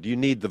tracks would. You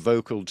need the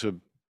vocal to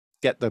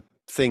get the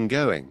thing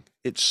going.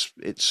 It's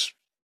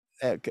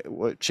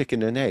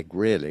chicken and egg,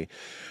 really.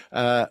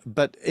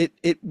 But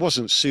it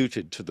wasn't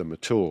suited to them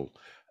at all.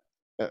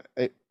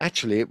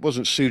 It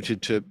wasn't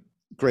suited to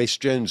Grace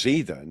Jones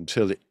either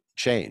until it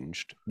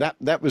changed.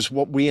 That was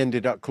what we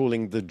ended up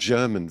calling the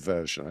German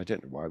version. I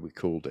don't know why we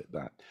called it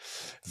that.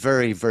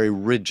 Very, very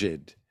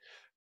rigid,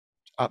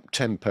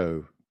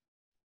 up-tempo,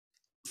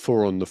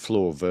 4 on the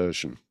floor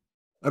version.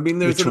 I mean,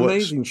 there's an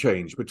amazing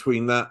change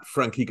between that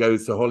Frankie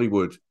Goes to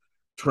Hollywood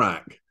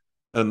track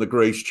and the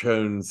Grace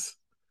Jones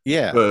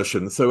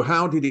version. So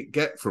how did it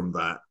get from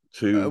that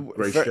to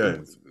Grace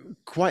Jones?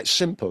 Quite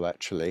simple,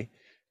 actually.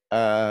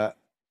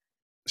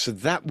 So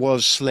that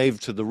was Slave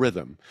to the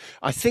Rhythm.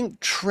 I think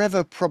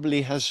Trevor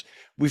probably has,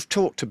 we've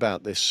talked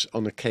about this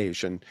on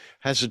occasion,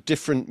 has a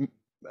different,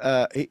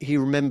 he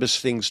remembers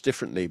things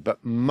differently.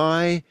 But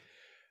my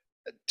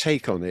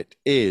take on it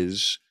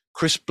is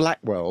Chris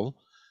Blackwell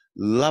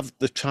loved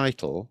the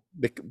title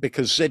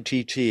because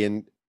ZTT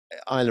and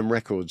Island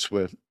Records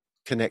were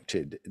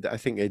connected. I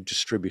think they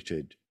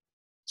distributed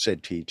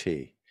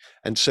ZTT.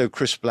 And so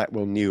Chris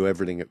Blackwell knew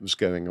everything that was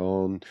going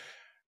on.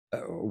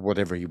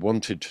 Whatever he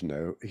wanted to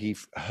know, he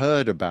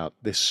heard about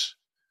this.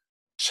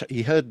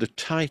 He heard the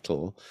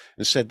title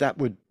and said that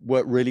would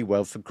work really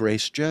well for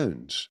Grace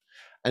Jones.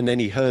 And then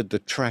he heard the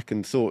track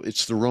and thought,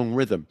 it's the wrong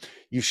rhythm.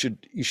 You should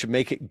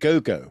make it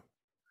go-go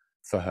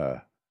for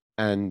her.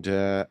 And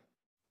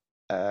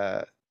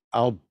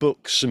I'll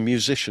book some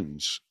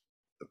musicians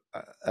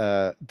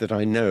that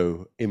I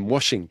know in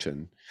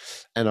Washington,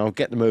 and I'll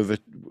get them over.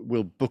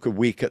 We'll book a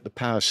week at the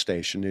power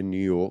station in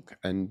New York,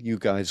 and you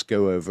guys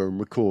go over and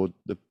record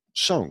the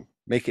song,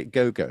 make it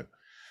go-go.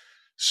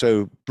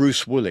 So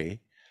Bruce Woolley,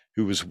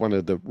 who was one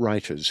of the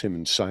writers, him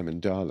and Simon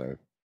Darlow,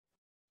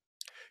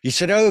 he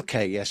said,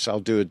 okay, yes, I'll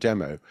do a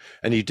demo.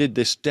 And he did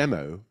this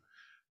demo.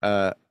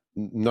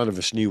 None of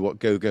us knew what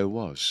go-go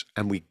was.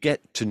 And we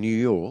get to New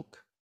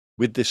York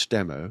with this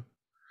demo,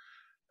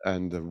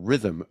 and the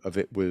rhythm of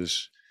it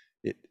was,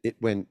 it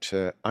went,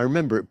 I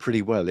remember it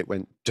pretty well. It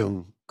went,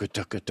 dung,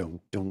 ga-dugga,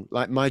 dung, dung,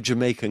 like My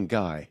Jamaican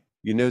Guy.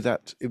 You know,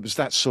 that it was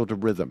that sort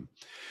of rhythm.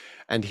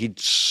 And he'd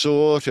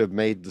sort of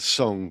made the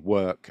song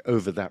work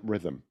over that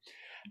rhythm.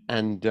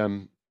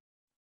 And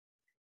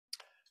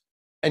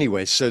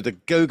anyway, so the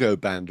go-go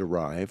band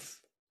arrive,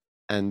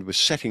 and we're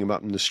setting them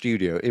up in the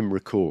studio in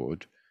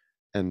record,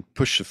 and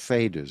push the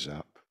faders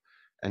up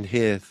and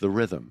hear the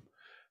rhythm.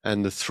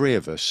 And the three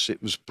of us,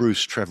 it was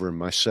Bruce, Trevor, and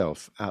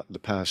myself out at the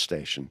power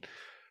station,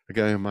 are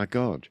going, oh my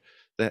God,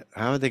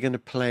 how are they going to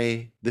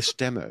play this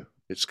demo?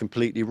 It's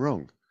completely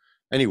wrong.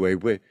 Anyway,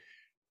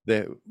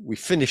 we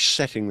finished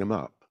setting them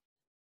up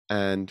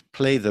and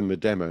play them a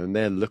demo, and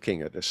they're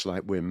looking at us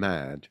like we're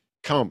mad,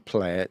 can't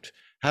play it,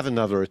 have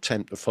another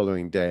attempt the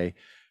following day.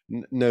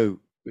 No,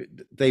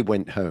 they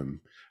went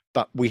home.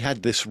 But we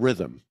had this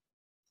rhythm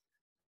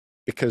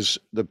because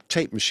the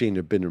tape machine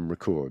had been in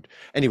record.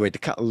 Anyway, to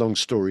cut a long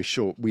story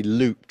short, we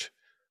looped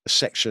a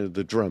section of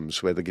the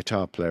drums where the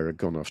guitar player had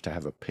gone off to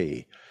have a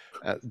pee,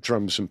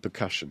 drums and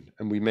percussion.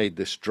 And we made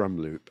this drum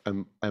loop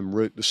and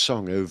wrote the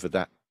song over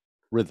that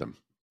rhythm.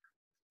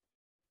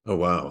 Oh,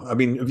 wow. I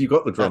mean, have you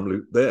got the drum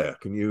loop there?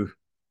 Can you,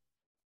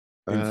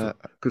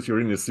 because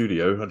you're in the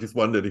studio, I just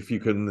wondered if you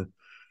can.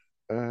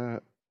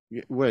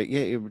 Well,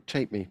 yeah, it would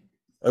take me.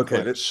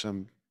 Okay. Let's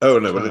leave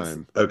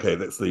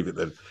it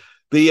then.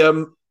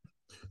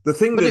 The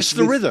thing but it's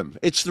the rhythm.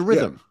 It's the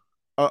rhythm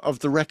of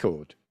the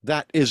record.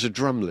 That is a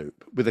drum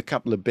loop with a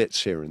couple of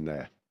bits here and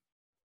there.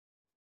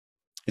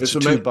 It's a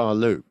 2-bar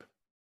loop.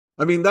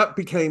 I mean, that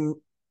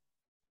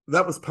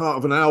was part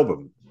of an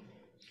album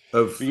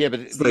of but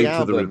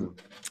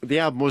the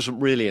album wasn't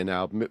really an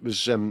album. It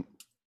was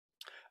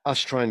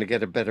us trying to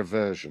get a better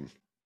version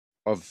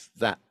of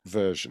that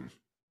version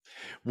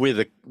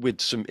with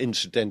some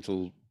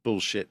incidental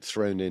bullshit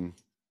thrown in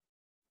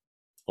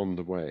on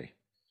the way.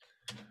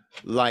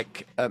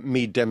 Like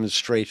me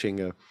demonstrating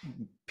a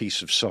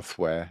piece of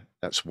software,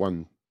 that's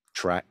one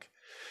track.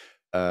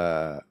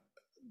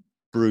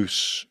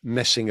 Bruce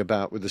messing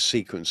about with the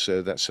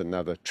sequencer, that's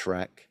another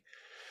track.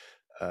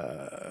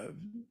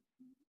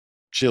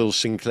 Jill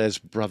Sinclair's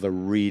brother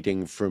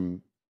reading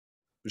from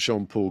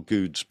Jean-Paul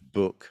Goude's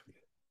book,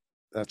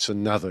 that's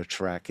another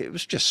track. It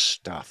was just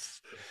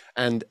stuff.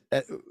 And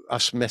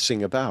us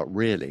messing about,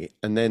 really.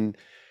 And then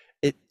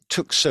it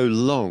took so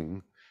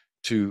long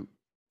to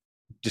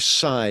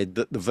decide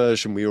that the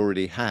version we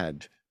already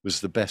had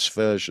was the best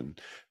version,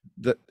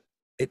 that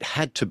it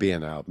had to be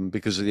an album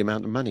because of the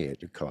amount of money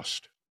it had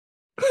cost.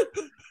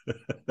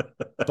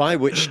 By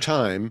which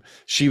time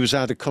she was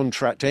out of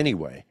contract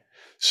anyway.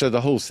 So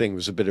the whole thing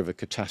was a bit of a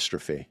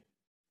catastrophe.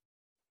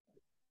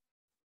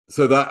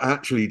 So that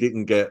actually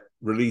didn't get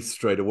released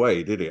straight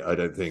away, did it? I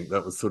don't think.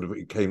 That was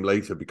it came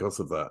later because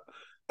of that.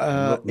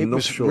 It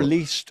was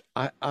released,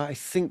 I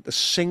think the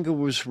single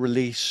was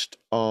released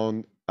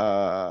on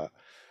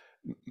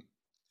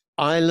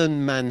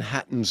Island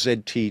Manhattan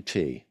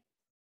ZTT,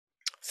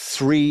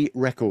 3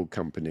 record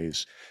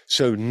companies.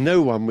 So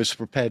no one was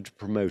prepared to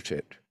promote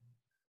it.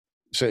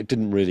 So it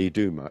didn't really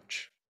do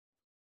much.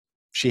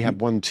 She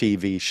had 1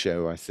 TV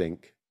show, I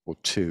think, or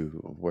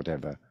 2 or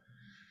whatever.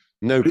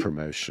 No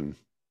promotion.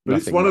 But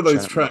it's one of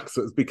those tracks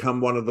that's become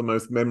one of the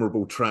most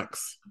memorable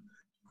tracks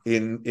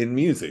in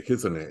music,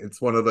 isn't it? It's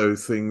one of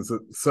those things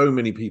that so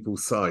many people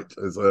cite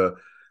as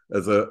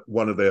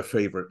one of their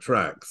favorite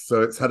tracks.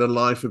 So it's had a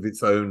life of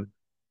its own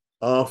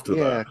after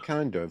that. Yeah,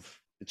 kind of.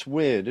 It's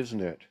weird,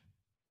 isn't it?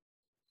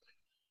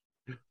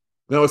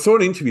 Now, I saw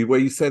an interview where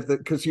you said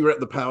that because you were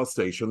at the power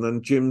station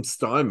and Jim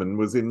Steinman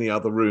was in the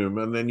other room,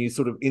 and then you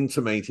sort of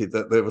intimated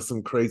that there was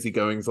some crazy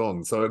goings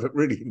on. So it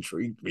really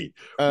intrigued me.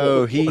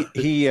 Oh,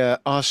 he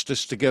asked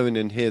us to go in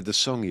and hear the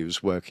song he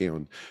was working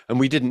on,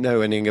 and we didn't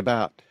know anything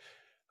about.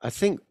 I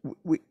think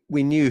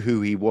we knew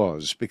who he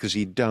was because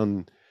he'd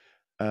done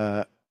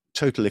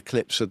Total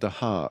Eclipse of the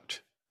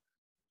Heart.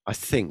 I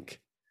think.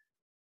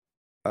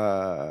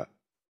 I'm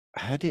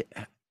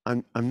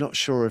not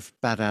sure if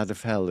Bat Out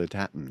of Hell had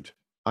happened.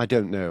 I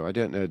don't know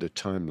the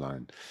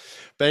timeline.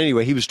 But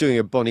anyway, he was doing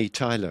a Bonnie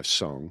Tyler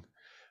song,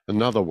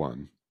 another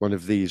one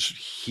of these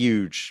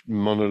huge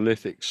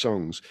monolithic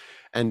songs.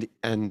 And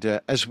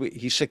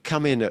he said,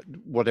 come in at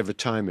whatever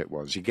time it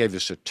was. He gave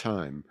us a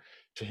time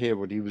to hear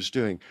what he was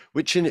doing,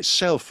 which in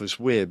itself was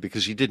weird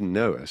because he didn't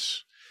know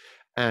us.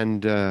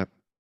 And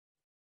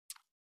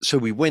so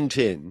we went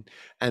in,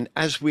 and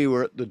as we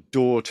were at the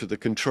door to the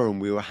control room,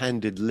 we were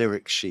handed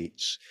lyric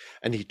sheets,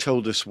 and he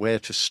told us where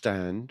to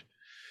stand,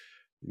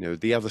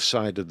 the other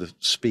side of the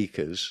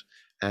speakers,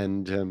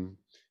 and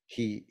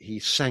he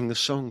sang the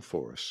song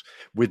for us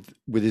with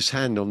his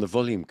hand on the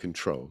volume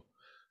control.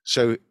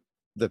 So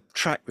the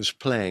track was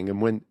playing,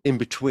 and when in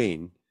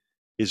between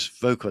his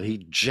vocal,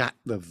 he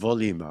jacked the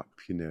volume up,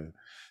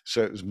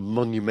 So it was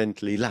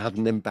monumentally loud,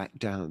 and then back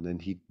down,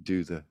 and he'd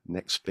do the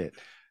next bit.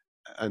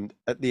 And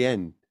at the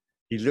end,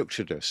 he looked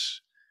at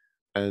us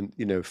and,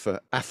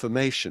 for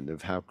affirmation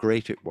of how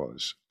great it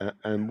was.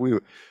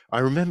 And I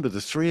remember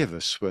the three of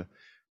us were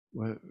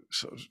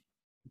sort of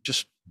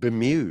just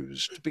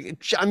bemused.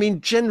 I mean,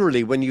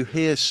 generally when you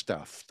hear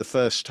stuff the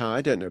first time,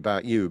 I don't know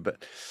about you,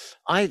 but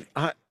I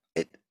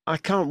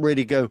can't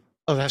really go,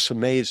 oh, that's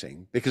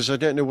amazing, because I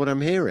don't know what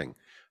I'm hearing.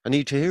 I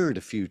need to hear it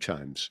a few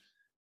times.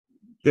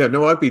 Yeah,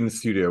 no, I've been in the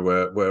studio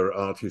where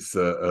artists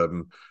are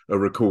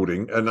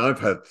recording, and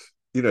I've had,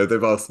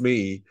 they've asked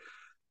me,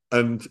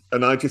 and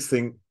I just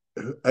think,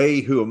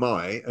 A, who am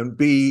I? And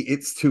B,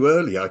 it's too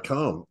early. I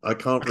can't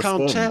respond. I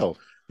can't tell.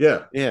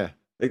 Yeah,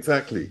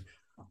 exactly.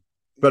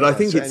 But I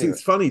think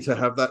it's funny to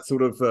have that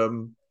sort of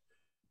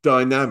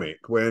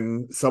dynamic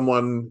when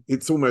someone,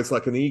 it's almost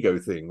like an ego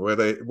thing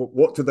where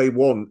what do they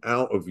want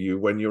out of you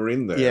when you're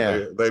in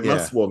there? They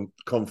must want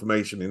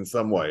confirmation in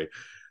some way.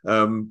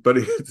 But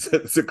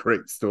it's a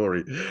great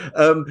story.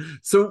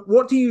 So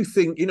what do you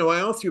think? I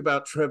asked you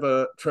about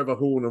Trevor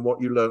Horn and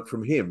what you learned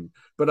from him,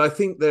 but I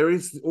think there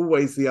is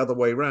always the other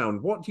way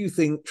around. What do you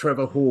think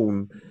Trevor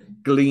Horn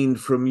gleaned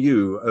from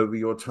you over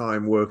your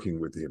time working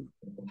with him?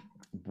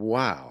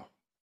 Wow.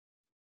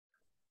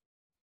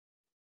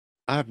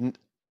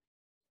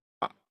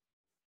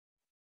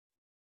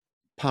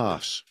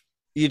 Pass.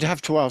 You'd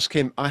have to ask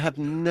him. I have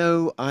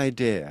no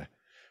idea.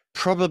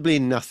 Probably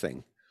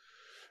nothing.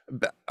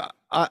 But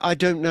I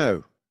don't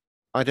know.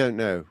 I don't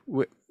know.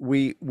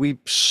 We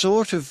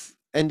sort of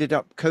ended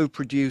up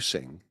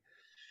co-producing,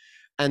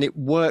 and it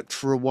worked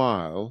for a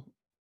while,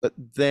 but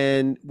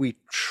then we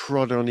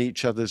trod on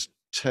each other's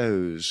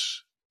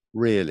toes,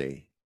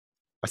 really.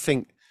 I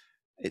think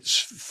it's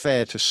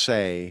fair to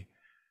say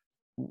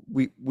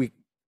we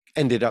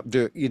ended up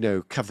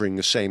covering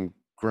the same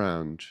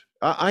ground.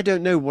 I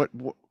don't know what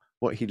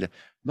he learned.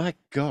 My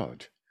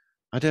God,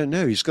 I don't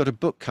know. He's got a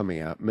book coming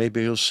out.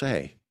 Maybe he'll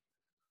say.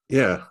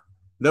 Yeah.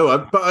 No,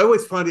 but I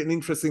always find it an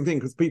interesting thing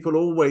because people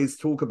always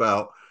talk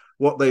about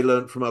what they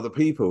learned from other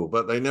people,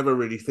 but they never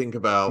really think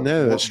about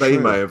what they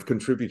may have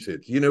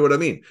contributed. You know what I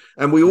mean?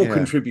 And we all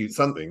contribute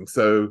something.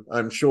 So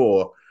I'm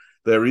sure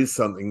there is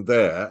something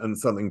there and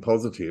something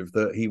positive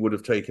that he would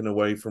have taken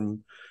away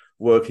from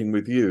working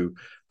with you.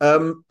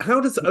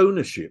 How does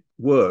ownership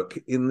work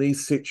in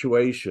these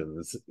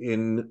situations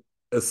in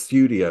a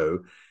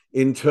studio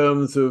in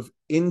terms of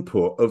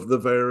input of the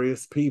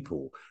various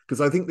people?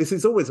 Because I think this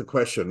is always a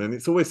question, and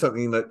it's always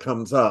something that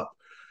comes up,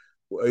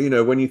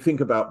 when you think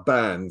about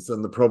bands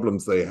and the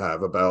problems they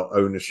have about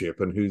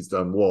ownership and who's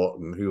done what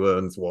and who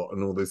earns what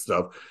and all this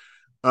stuff.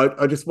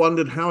 I just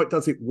wondered how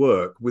does it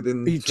work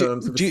within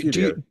terms of a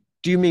studio?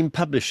 Do you mean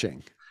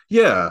publishing?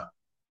 Yeah.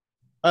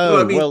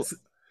 Oh,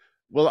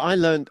 well, I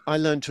learned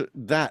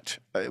that.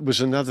 It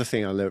was another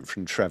thing I learned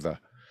from Trevor.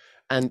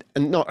 And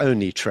not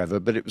only Trevor,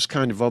 but it was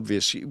kind of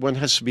obvious. One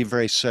has to be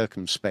very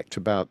circumspect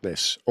about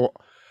this. Or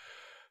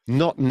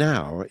not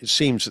now. It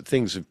seems that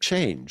things have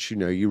changed.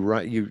 You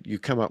write, you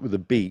come up with a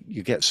beat,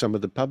 you get some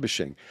of the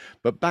publishing.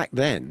 But back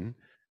then,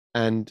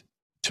 and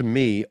to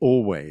me,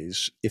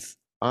 always, if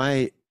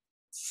I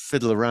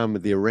fiddle around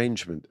with the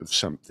arrangement of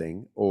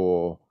something,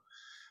 or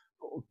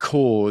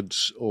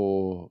chords,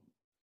 or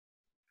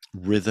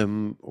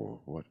rhythm,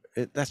 or what,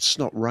 that's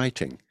not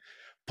writing.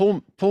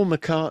 Paul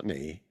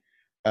McCartney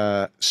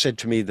said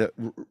to me that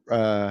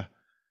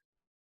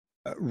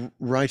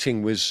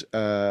writing was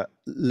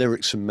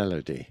lyrics and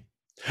melody.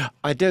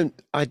 I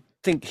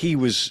think he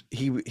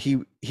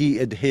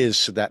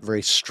adheres to that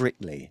very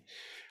strictly.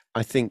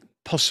 I think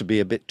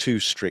possibly a bit too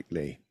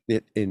strictly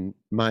in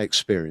my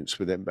experience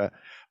with him.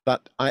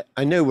 But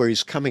I know where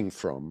he's coming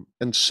from,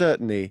 and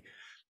certainly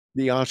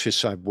the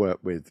artists I've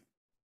worked with,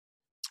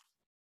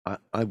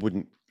 I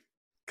wouldn't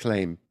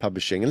claim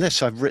publishing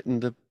unless I've written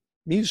the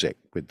music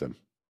with them,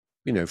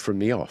 from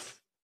the off.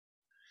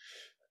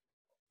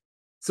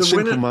 So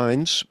Simple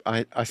Minds,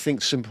 I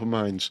think Simple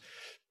Minds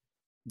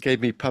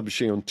gave me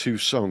publishing on 2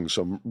 songs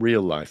on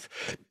Real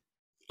Life.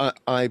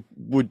 I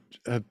would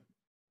have,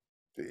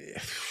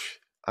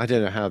 I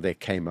don't know how they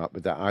came up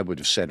with that. I would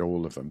have said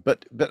all of them,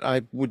 but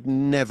I would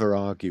never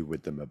argue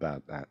with them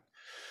about that.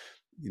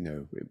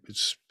 It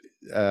was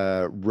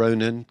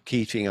Ronan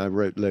Keating I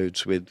wrote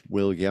loads with,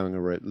 Will Young I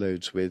wrote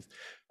loads with,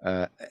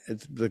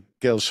 the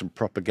girls from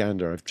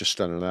Propaganda I've just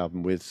done an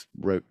album with,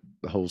 wrote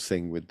the whole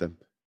thing with them.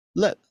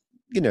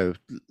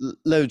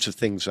 Loads of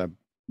things I've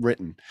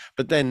written,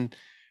 but then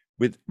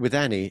with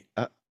Annie,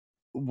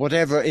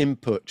 whatever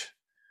input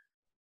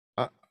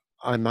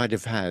I might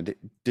have had,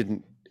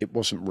 it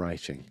wasn't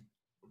writing,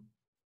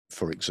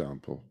 for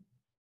example.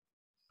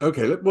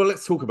 Okay, well,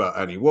 let's talk about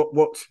Annie.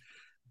 What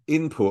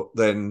input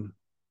then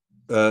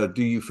do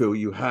you feel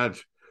you had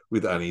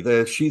with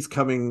Annie? She's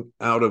coming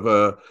out of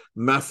a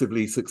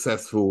massively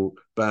successful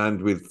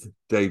band with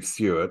Dave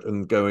Stewart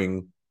and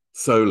going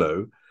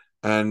solo,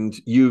 and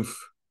you've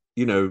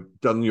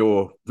done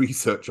your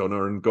research on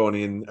her and gone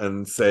in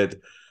and said,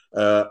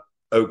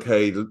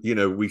 okay,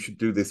 we should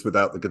do this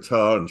without the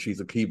guitar, and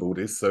she's a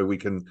keyboardist, so we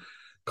can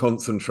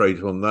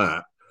concentrate on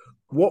that.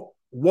 What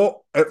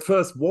at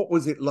first, what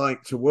was it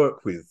like to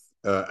work with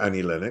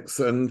Annie Lennox?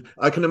 And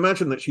I can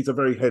imagine that she's a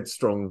very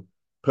headstrong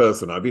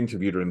person. I've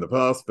interviewed her in the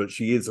past, but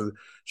she's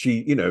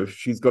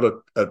got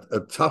a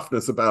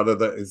toughness about her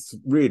that is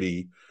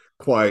really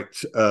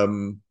quite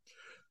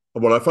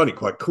well, I find it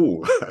quite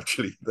cool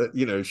actually, that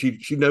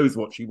she knows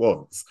what she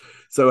wants.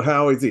 So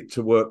how is it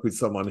to work with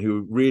someone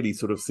who really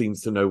sort of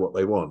seems to know what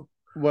they want?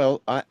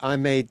 Well, I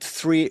made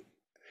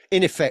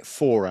in effect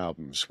 4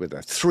 albums with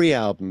her. 3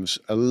 albums,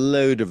 a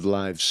load of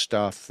live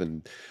stuff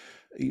and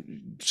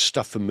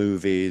stuff for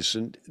movies,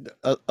 and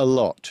a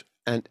lot.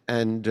 And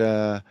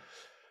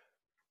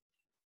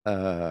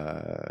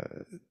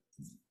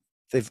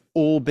they've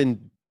all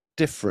been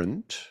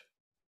different.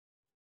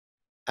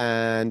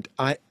 And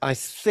I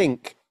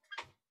think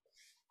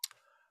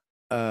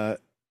to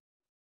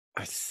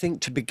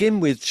begin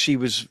with, she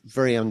was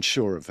very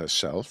unsure of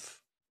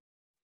herself,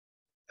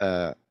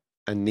 and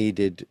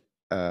needed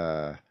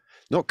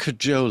not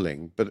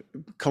cajoling, but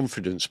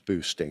confidence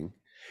boosting,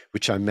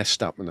 which I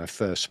messed up when I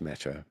first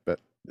met her, but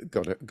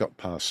got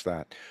past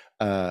that.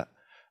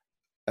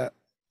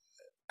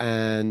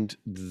 And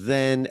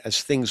then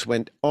as things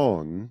went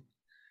on,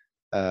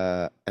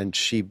 and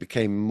she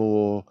became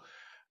more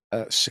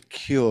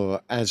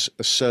secure as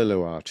a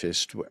solo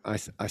artist, I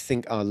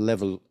think our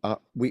level,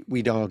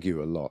 we'd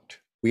argue a lot.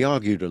 We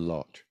argued a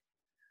lot.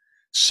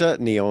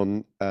 Certainly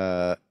on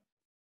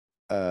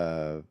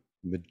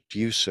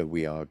Medusa,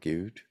 we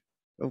argued.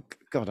 Oh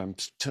God, I'm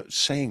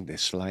saying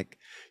this like,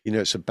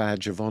 it's a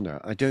badge of honor.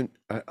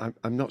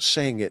 I'm not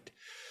saying it.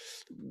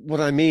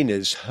 What I mean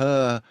is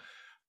her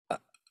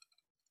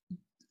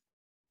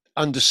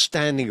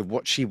understanding of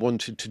what she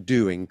wanted to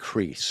do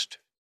increased.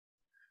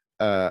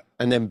 And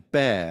then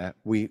Bear,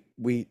 we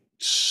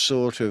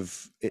sort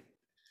of,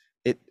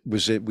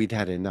 we'd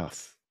had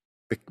enough,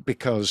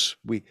 because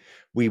we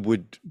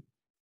would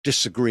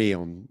disagree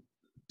on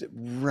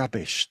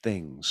rubbish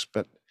things,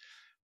 but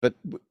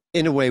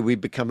in a way we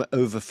become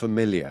over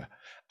familiar,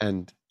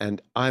 and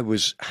I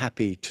was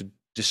happy to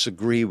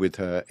disagree with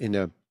her in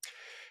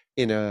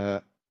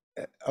a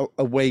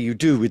way you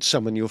do with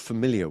someone you're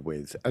familiar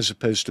with, as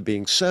opposed to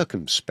being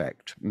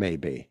circumspect,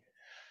 maybe.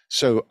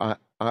 So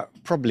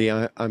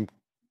I'm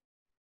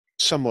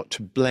somewhat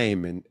to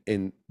blame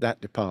in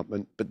that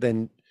department, but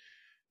then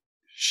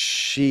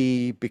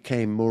she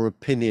became more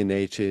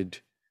opinionated,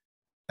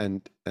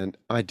 and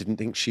I didn't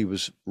think she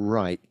was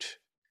right,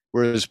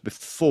 whereas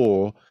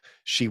before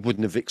she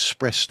wouldn't have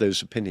expressed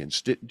those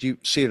opinions. Do you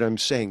see what I'm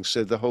saying?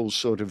 So the whole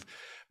sort of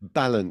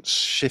balance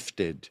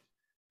shifted,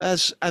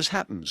 as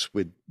happens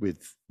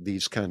with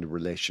these kind of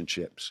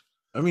relationships.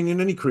 I mean,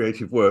 in any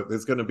creative work,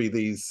 there's going to be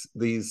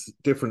these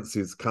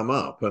differances come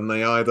up, and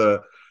they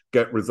either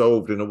get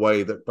resolved in a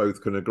way that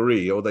both can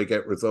agree, or they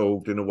get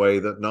resolved in a way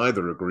that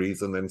neither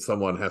agrees, and then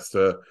someone has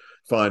to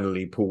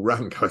finally pull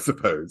rank, I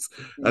suppose.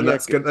 And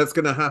that's going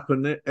to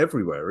happen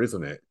everywhere,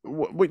 isn't it?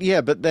 Well,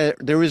 yeah, but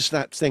there is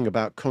that thing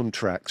about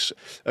contracts.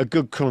 A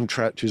good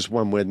contract is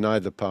one where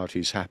neither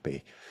party's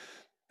happy.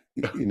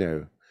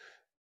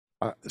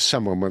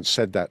 Someone once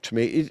said that to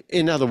me.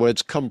 In other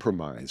words,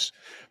 compromise.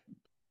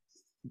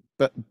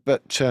 But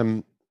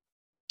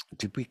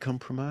did we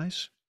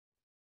compromise?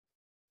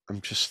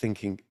 I'm just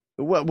thinking.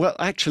 Well,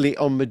 actually,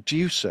 on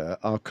Medusa,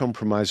 our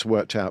compromise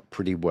worked out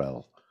pretty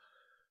well,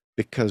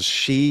 because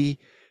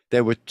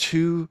there were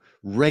 2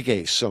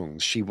 reggae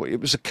songs. It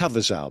was a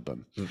covers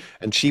album,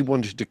 and she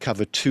wanted to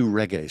cover 2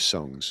 reggae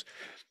songs,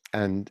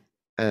 and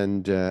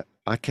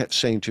I kept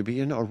saying to her,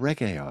 "You're not a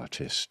reggae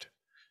artist.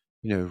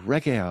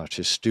 Reggae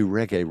artists do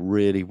reggae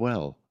really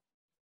well,"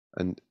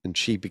 and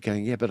she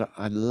began, "Yeah, but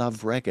I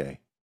love reggae."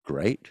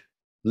 Great.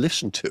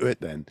 Listen to it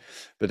then,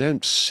 but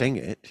don't sing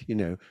it.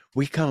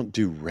 We can't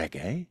do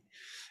reggae.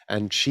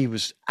 And she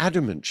was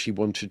adamant she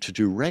wanted to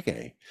do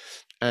reggae.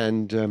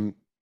 And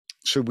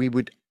so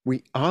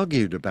we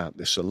argued about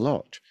this a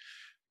lot.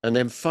 And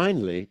then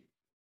finally,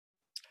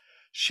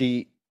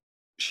 she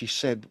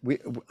said,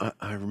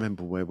 I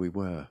remember where we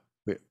were.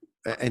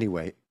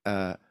 Anyway,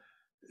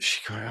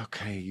 she goes,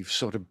 "Okay, you've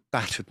sort of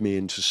battered me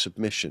into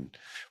submission.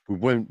 We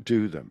won't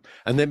do them."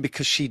 And then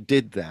because she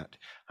did that,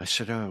 I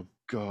said, "Oh,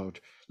 God,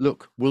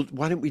 look,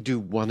 why don't we do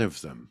one of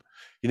them?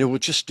 We'll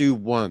just do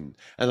one,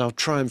 and I'll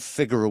try and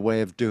figure a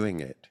way of doing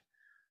it."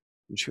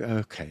 And she went,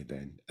 "Okay,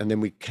 then." And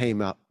then I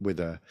came up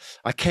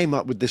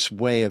with this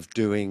way of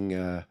doing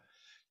a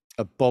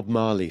Bob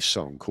Marley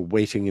song called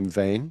 "Waiting in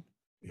Vain."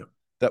 Yep.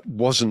 That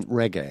wasn't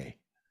reggae.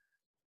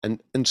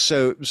 And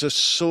so it was a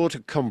sort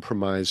of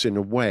compromise in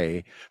a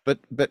way, but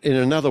in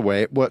another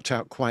way, it worked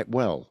out quite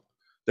well,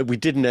 that we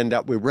didn't end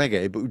up with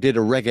reggae, but we did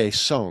a reggae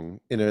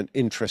song in an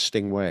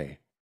interesting way.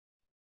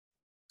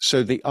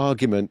 So the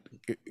argument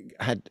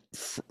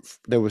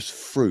there was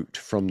fruit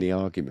from the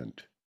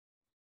argument,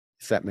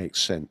 if that makes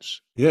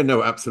sense. Yeah,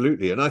 no,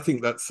 absolutely. And I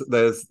think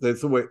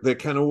there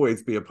can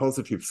always be a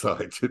positive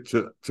side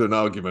to an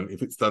argument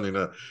if it's done in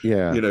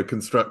a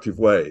constructive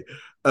way.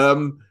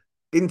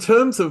 in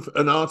terms of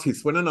an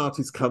artist, when an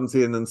artist comes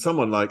in and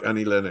someone like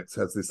Annie Lennox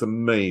has this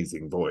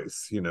amazing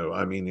voice, you know,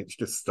 I mean, it's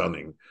just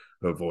stunning,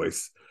 her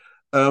voice.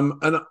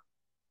 And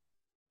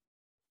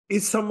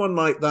is someone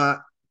like that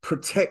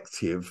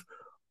protective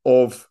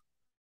of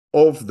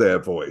their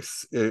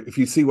voice? If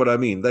you see what I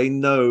mean, they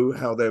know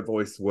how their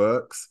voice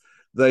works.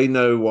 They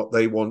know what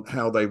they want,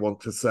 how they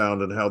want to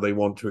sound, and how they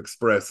want to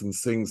express and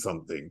sing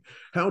something.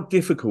 How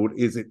difficult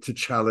is it to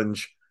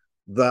challenge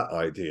that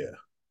idea?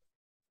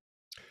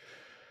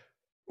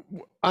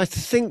 I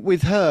think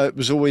with her, it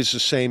was always the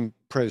same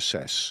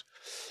process.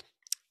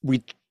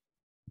 We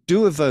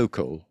do a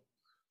vocal.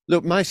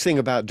 Look, my thing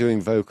about doing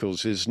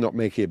vocals is not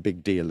making a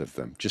big deal of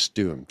them. Just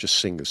do them. Just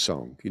sing a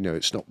song. You know,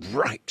 it's not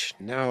right.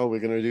 Now we're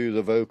going to do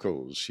the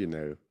vocals, you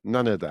know,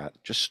 none of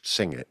that. Just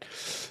sing it.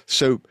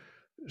 So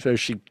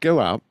she'd go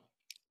out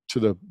to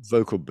the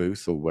vocal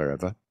booth or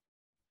wherever,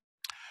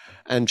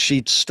 and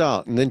she'd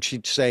start, and then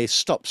she'd say,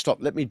 stop,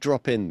 let me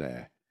drop in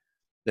there.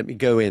 Let me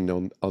go in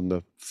on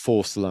the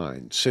fourth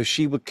line. So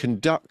she would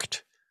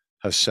conduct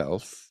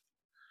herself,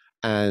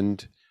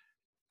 and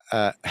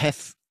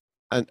Hef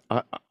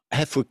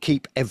would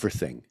keep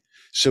everything.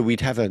 So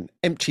we'd have an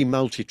empty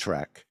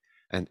multi-track,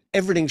 and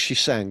everything she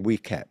sang, we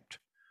kept.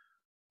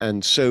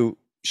 And so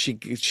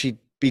she'd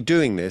be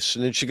doing this,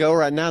 and then she'd go, all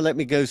right, now let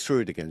me go through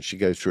it again. She'd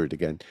go through it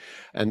again.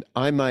 And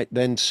I might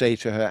then say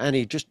to her,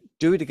 Annie, just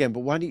do it again, but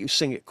why don't you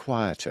sing it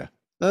quieter?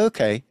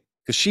 Okay,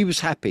 because she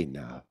was happy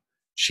now.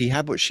 She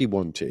had what she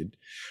wanted.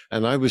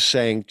 And I was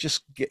saying,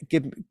 just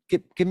give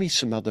me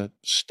some other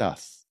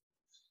stuff.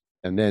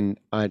 And then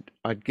I'd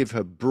give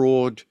her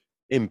broad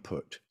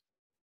input,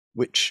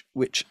 which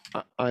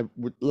I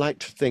would like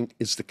to think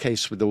is the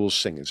case with all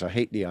singers. I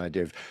hate the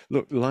idea of,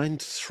 look, line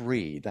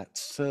 3, that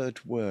third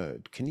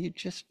word, can you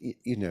just,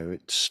 you know,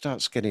 it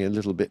starts getting a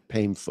little bit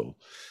painful.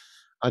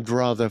 I'd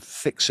rather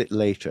fix it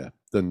later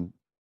than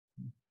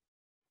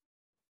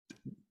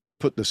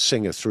put the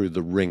singer through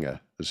the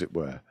ringer, as it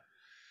were.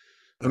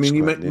 I mean,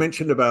 you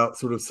mentioned about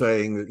sort of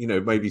saying that, you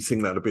know, maybe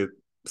sing that a bit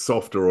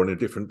softer or on a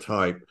different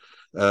type,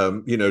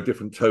 you know,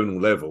 different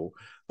tonal level.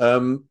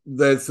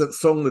 There's that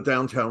song, The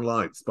Downtown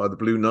Lights by the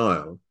Blue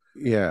Nile.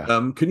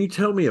 Yeah. Can you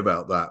tell me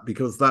about that?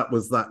 Because that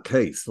was that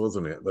case,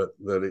 wasn't it?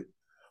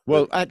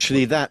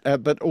 Actually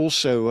that, but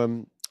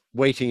also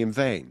Waiting in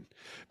Vain.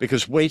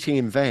 Because Waiting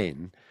in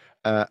Vain,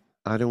 I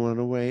don't want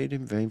to wait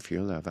in vain for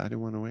your love. I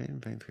don't want to wait in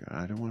vain for you.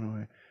 I don't want to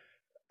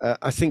wait.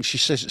 I think she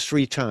says it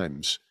 3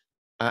 times.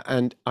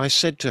 And I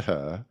said to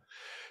her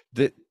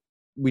that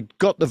we'd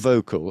got the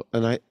vocal,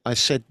 and I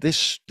said,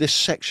 this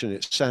section,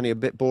 it's sounding a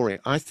bit boring.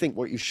 I think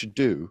what you should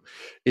do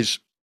is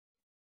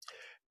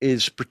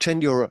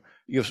pretend you're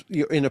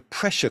in a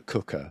pressure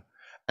cooker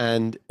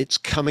and it's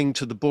coming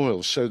to the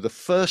boil. So the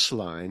first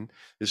line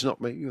is not,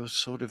 you're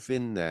sort of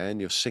in there and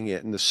you're singing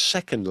it. And the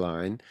second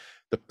line,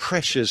 the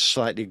pressure's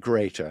slightly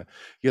greater.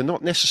 You're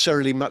not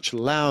necessarily much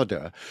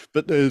louder,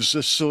 but there's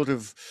a sort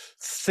of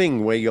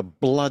thing where your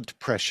blood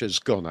pressure's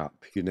gone up,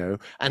 you know.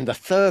 And the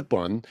third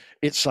one,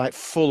 it's like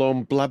full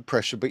on blood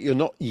pressure, but you're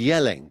not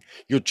yelling.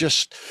 You're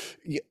just,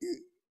 you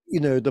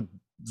know, the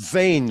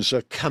veins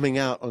are coming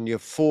out on your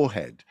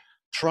forehead.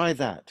 Try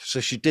that.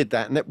 So she did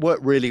that, and it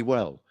worked really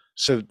well.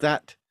 So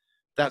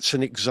that's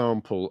an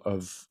example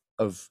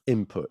of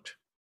input.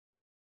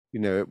 You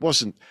know, it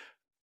wasn't,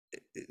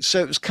 so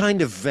it was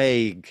kind of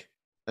vague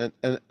and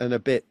a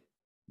bit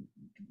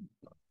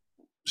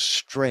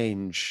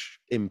strange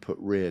input,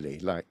 really,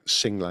 like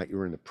sing like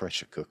you're in a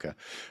pressure cooker.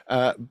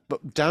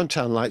 But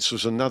Downtown Lights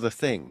was another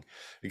thing,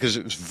 because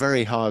it was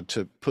very hard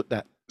to put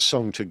that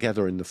song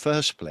together in the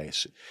first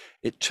place.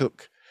 It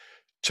took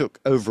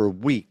over a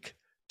week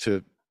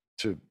to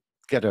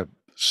get a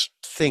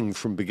thing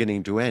from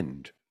beginning to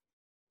end.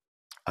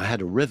 I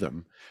had a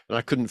rhythm and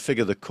I couldn't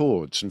figure the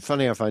chords. And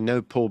funny enough, I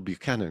know Paul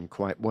Buchanan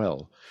quite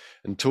well,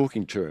 and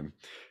talking to him,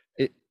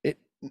 it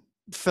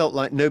felt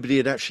like nobody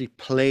had actually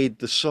played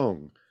the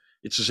song.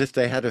 It's as if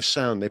they had a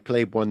sound. They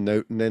played one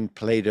note and then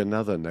played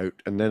another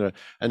note, and then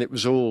and it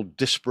was all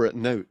disparate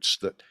notes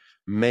that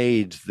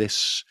made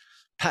this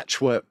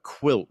patchwork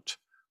quilt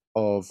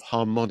of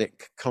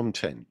harmonic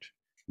content,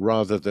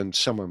 rather than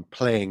someone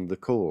playing the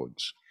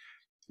chords,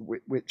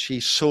 which he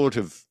sort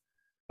of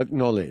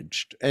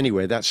acknowledged.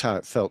 Anyway, that's how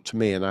it felt to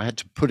me, and I had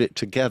to put it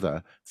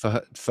together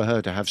for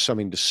her to have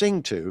something to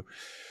sing to.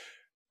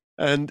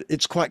 And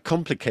it's quite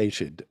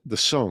complicated, the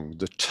song,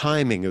 the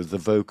timing of the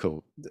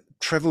vocal.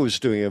 Trevor was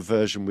doing a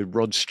version with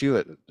Rod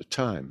Stewart at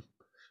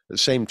the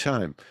same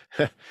time.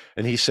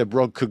 And he said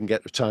Rod couldn't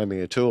get the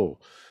timing at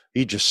all.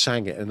 He just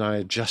sang it, and I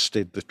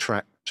adjusted the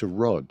track to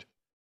Rod.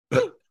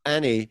 But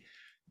Annie,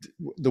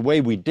 the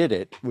way we did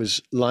it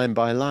was line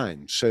by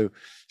line. So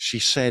she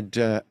said,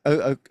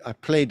 I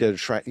played a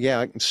track.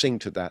 Yeah, I can sing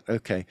to that.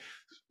 Okay,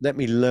 let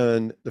me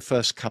learn the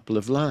first couple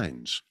of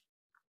lines.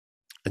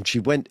 And she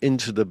went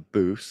into the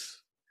booth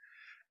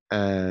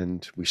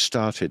and we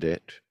started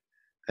it,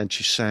 and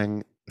she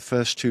sang the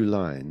first 2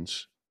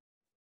 lines,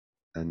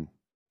 and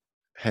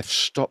Hef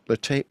stopped the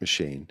tape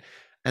machine,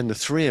 and the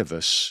 3 of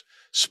us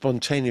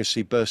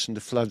spontaneously burst into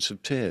floods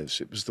of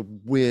tears. It was the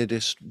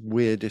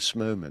weirdest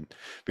moment,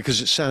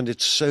 because it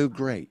sounded so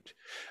great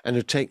and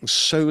had taken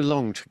so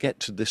long to get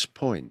to this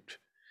point.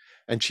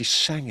 And she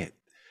sang it.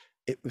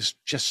 It was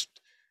just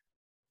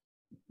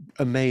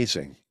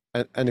amazing.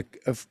 And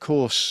of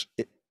course,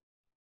 it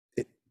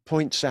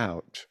points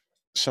out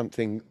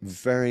something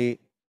very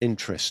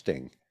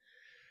interesting,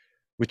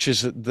 which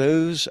is that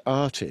those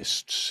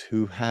artists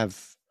who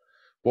have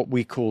what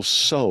we call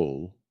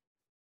soul,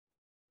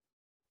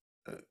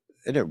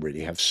 they don't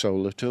really have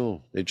soul at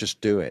all. They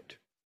just do it.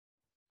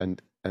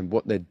 And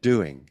what they're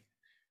doing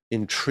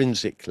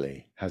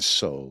intrinsically has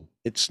soul.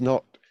 It's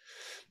not,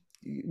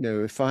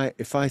 if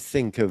I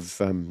think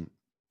of,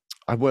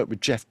 I worked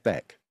with Jeff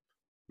Beck,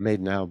 made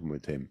an album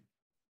with him.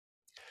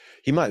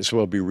 He might as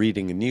well be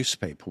reading a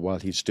newspaper while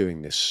he's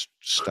doing this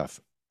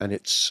stuff. And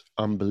it's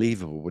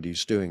unbelievable what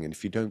he's doing. And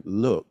if you don't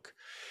look,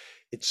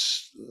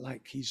 it's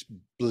like he's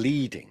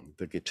bleeding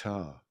the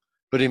guitar.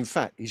 But in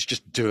fact, he's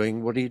just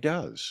doing what he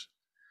does.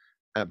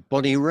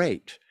 Bonnie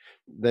Raitt,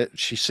 that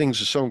she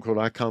sings a song called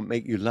I Can't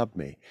Make You Love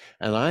Me.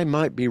 And I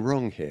might be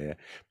wrong here,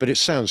 but it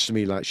sounds to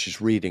me like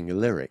she's reading the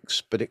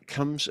lyrics. But it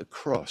comes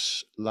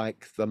across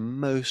like the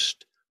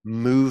most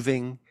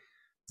moving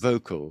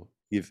vocal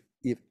you've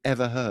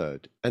ever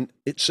heard. And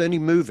it's only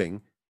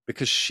moving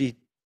because she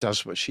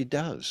does what she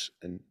does.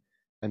 And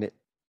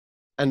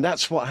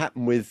that's what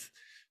happened with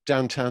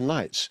Downtown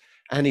Lights.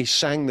 Annie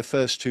sang the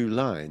first two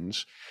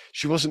lines.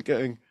 She wasn't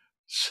going,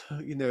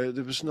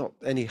 there was not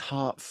any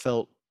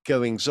heartfelt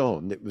goings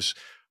on. It was,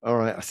 all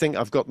right, I think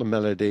I've got the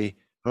melody.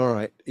 All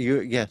right,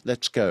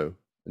 let's go.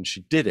 And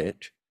she did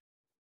it.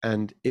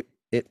 And it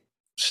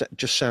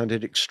just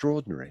sounded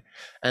extraordinary.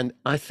 And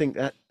I think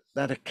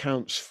that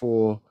accounts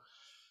for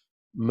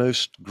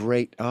most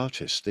great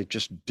artists. They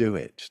just do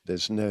it.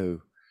 There's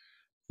no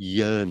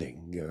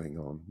yearning going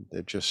on.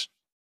 They're just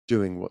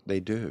doing what they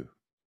do.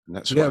 And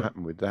that's what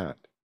happened with that.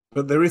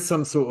 But there is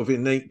some sort of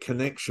innate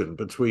connection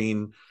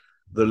between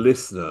the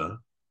listener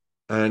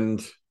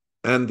and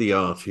the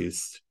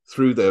artist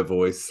through their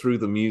voice, through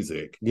the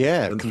music,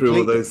 and completely. Through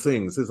all those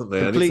things, isn't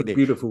there? Completely. And it's a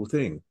beautiful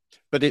thing.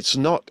 But it's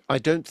not, I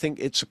don't think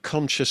it's a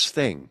conscious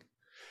thing.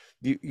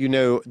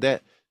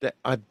 That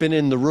I've been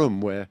in the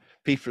room where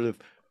people have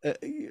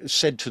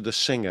said to the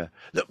singer,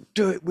 look,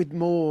 do it with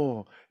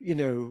more,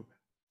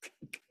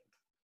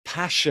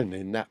 passion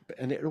in that.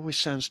 And it always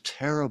sounds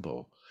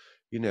terrible,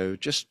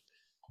 just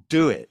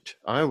do it.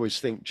 I always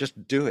think,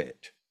 just do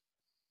it.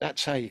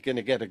 That's how you're going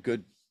to get a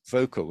good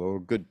vocal or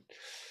a good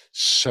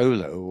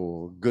solo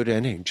or good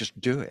ending. Just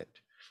do it.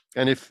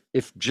 And if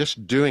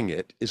just doing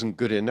it isn't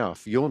good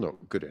enough, you're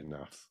not good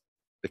enough,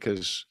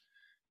 because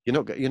you're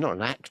not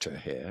an actor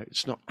here.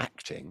 It's not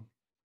acting.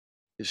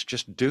 It's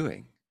just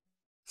doing.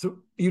 So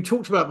you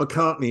talked about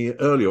McCartney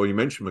earlier, or you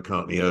mentioned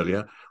McCartney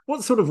earlier.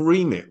 What sort of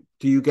remit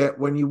do you get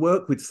when you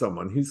work with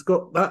someone who's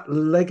got that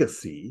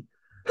legacy?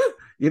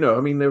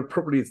 There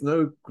probably is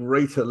no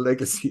greater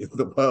legacy in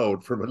the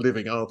world from a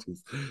living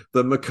artist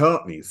than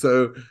McCartney.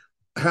 So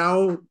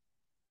how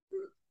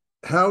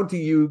do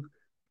you,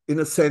 in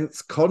a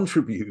sense,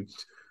 contribute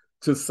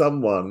to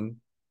someone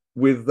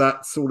with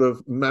that sort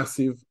of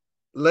massive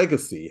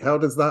legacy? How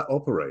does that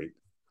operate?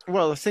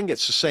 Well, I think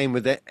it's the same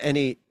with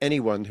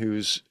anyone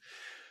who's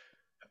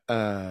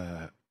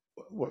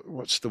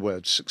what's the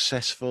word?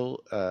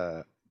 Successful,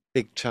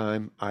 big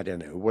time. I don't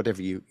know,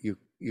 whatever you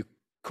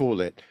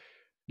call it.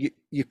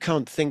 You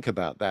can't think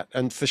about that.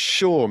 And for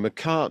sure,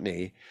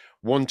 McCartney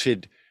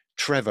wanted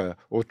Trevor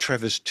or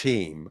Trevor's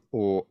team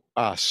or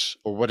us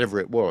or whatever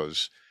it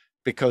was,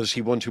 because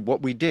he wanted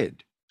what we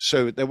did.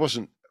 So there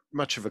wasn't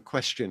much of a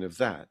question of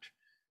that.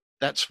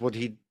 That's what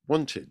he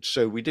wanted.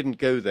 So we didn't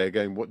go there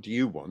going, what do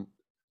you want?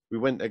 We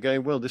went there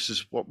going, well, this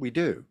is what we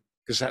do,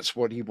 because that's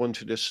what he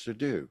wanted us to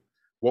do,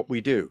 what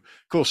we do.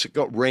 Of course, it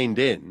got reined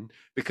in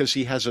because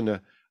he has an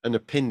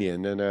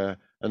opinion and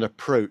an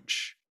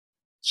approach.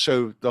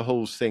 So the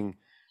whole thing,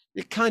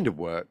 it kind of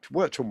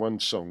worked on one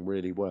song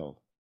really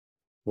well.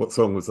 What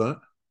song was that?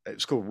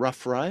 It's called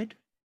Rough Ride.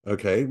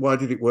 Okay. Why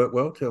did it work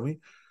well? Tell me.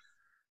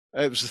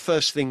 It was the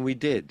first thing we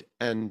did.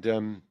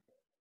 And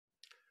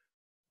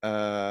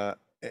I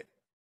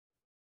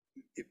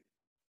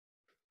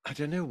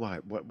don't know why.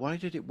 Why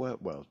did it work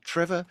well?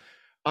 Trevor,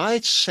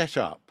 I'd set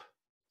up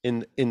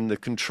in the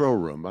control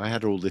room. I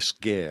had all this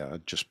gear.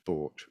 I'd just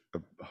bought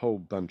a whole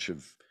bunch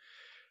of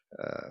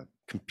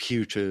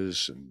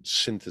computers and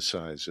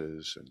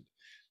synthesizers,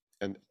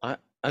 and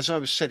as I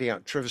was setting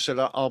out, Trevor said,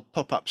 I'll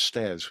pop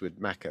upstairs with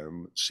Macca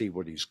and see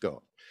what he's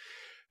got.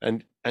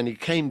 And he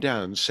came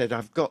down and said,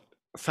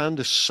 found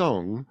a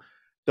song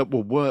that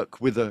will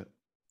work with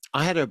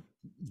I had a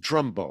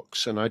drum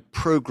box and I'd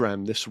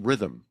programmed this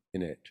rhythm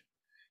in it.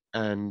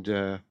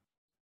 And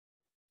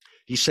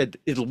he said,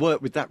 it'll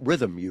work with that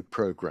rhythm you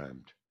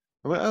programmed.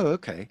 I went, oh,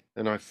 okay.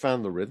 And I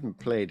found the rhythm,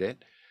 played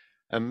it.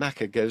 And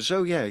Macca goes,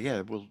 oh,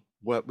 yeah, we'll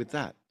work with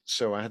that.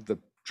 So I had the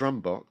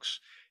drum box.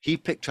 He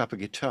picked up a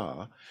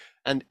guitar,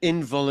 and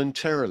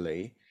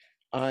involuntarily,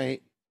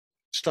 I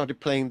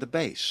started playing the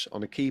bass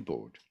on a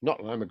keyboard. Not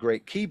that I'm a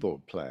great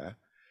keyboard player,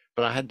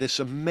 but I had this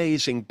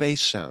amazing bass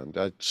sound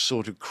I'd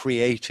sort of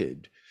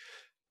created,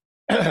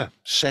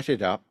 set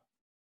it up.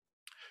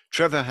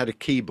 Trevor had a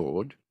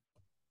keyboard.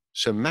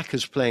 So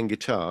Macca's playing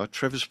guitar,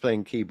 Trevor's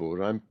playing keyboard,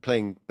 I'm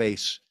playing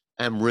bass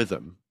and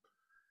rhythm.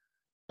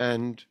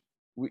 And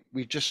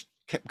we just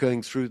kept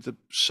going through the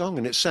song,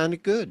 and it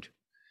sounded good.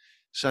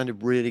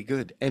 Sounded really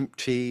good.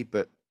 Empty,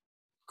 but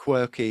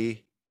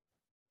quirky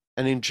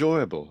and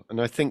enjoyable.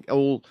 And I think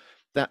all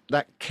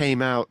that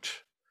came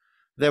out.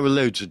 There were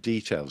loads of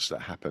details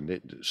that happened.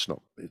 It's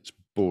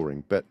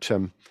boring, but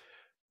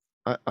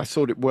I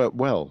thought it worked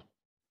well,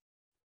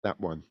 that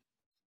one.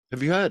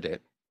 Have you heard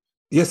it?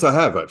 Yes, I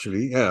have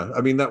actually. Yeah,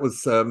 I mean that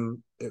was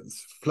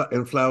it's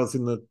in Flowers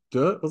in the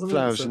Dirt, wasn't it?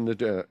 Flowers in the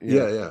Dirt.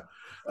 Yeah.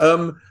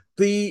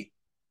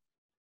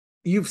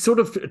 You've sort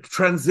of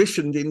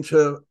transitioned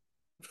into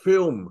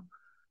film,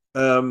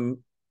 in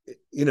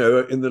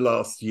the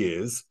last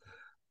years.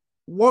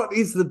 What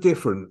is the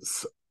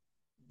difference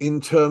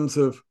in terms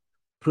of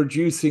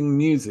producing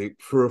music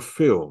for a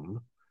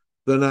film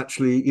than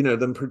actually,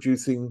 than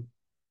producing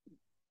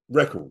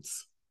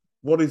records?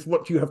 What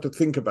do you have to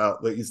think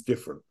about that is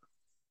different?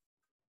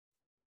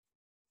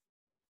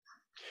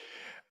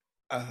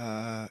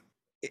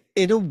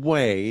 In a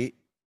way,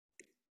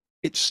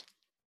 it's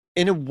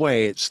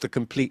the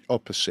complete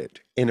opposite,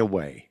 in a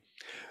way,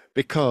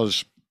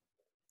 because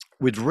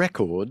with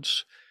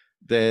records,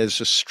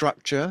 there's a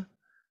structure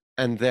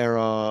and there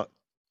are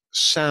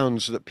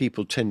sounds that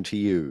people tend to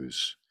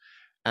use.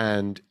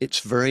 And it's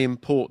very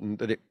important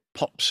that it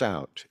pops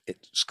out.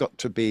 It's got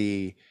to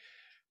be,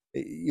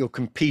 you're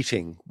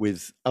competing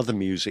with other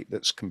music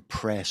that's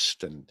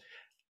compressed and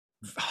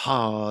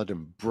hard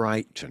and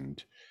bright.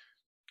 And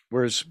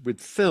whereas with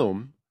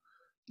film,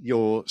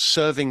 you're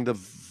serving the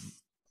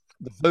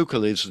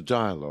vocal is the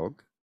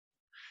dialogue,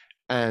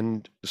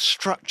 and the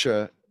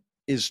structure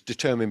is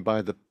determined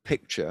by the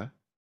picture.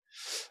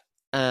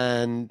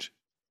 And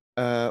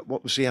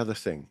what was the other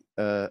thing?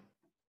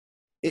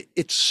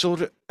 It's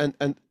sort of,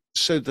 and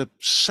so the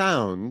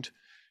sound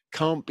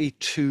can't get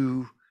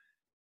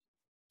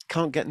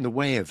in the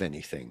way of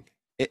anything.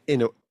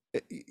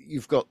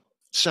 You've got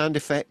sound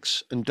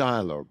effects and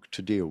dialogue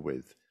to deal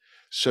with.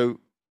 So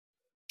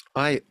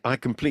I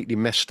completely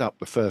messed up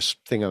the first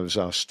thing I was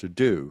asked to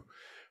do,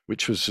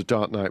 which was The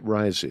Dark Knight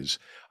Rises.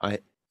 I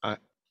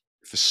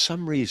for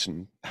some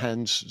reason,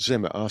 Hans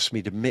Zimmer asked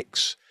me to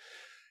mix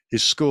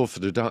his score for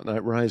The Dark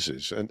Knight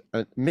Rises. And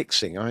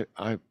mixing,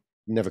 I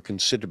never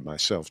considered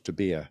myself to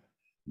be a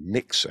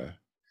mixer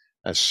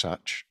as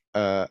such.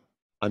 I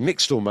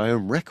mixed all my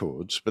own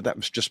records, but that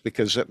was just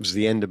because that was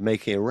the end of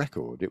making a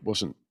record. It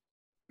wasn't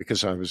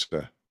because I was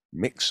a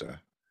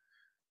mixer.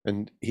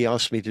 And he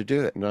asked me to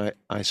do it. And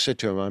I said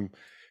to him, I'm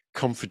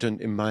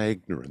confident in my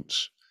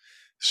ignorance.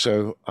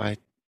 So I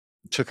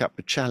took up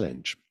the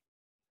challenge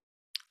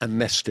and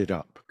messed it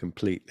up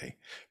completely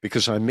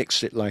because I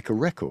mixed it like a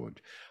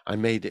record. I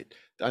made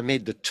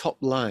the top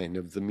line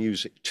of the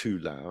music too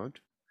loud,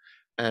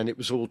 and it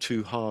was all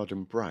too hard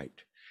and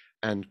bright.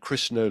 And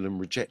Chris Nolan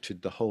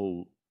rejected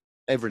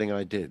everything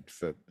I did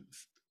for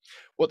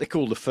what they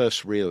call the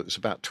first reel. It was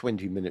about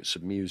 20 minutes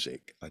of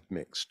music I'd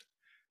mixed,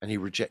 and he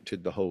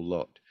rejected the whole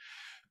lot.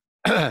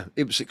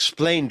 It was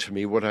explained to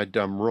me what I'd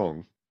done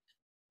wrong.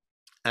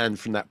 And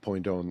from that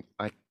point on,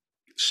 I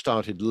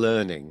started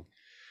learning.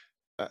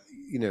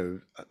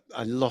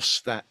 I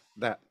lost that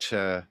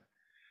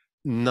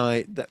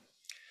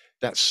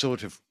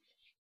sort of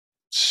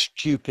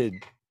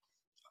stupid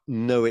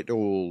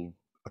know-it-all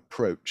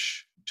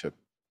approach to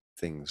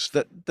things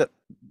that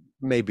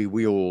maybe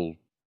we all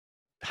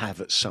have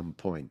at some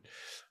point.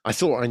 I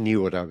thought I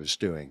knew what I was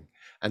doing,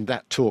 and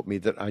that taught me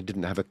that I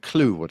didn't have a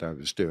clue what I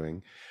was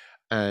doing,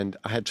 and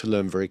I had to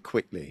learn very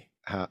quickly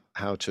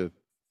how to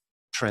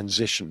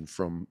transition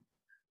from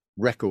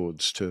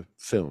records to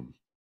film.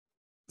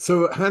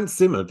 So Hans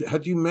Zimmer,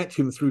 had you met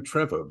him through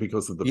Trevor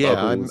because of the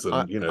bubbles?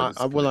 I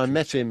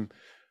met him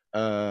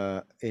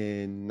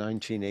in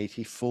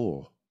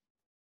 1984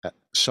 at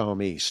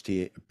Psalm East.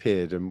 He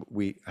appeared and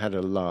we had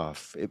a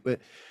laugh.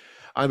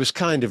 I was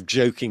kind of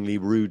jokingly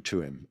rude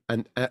to him.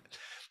 And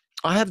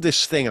I have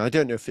this thing, I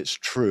don't know if it's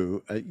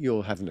true.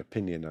 You'll have an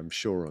opinion, I'm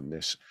sure, on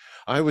this.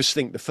 I always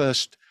think the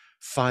first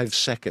 5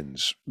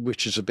 seconds,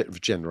 which is a bit of a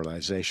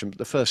generalization, but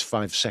the first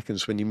 5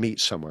 seconds when you meet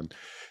someone,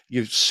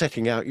 you're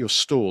setting out your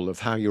stall of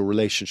how your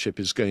relationship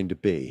is going to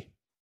be.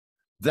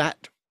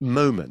 That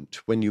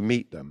moment when you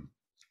meet them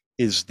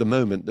is the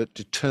moment that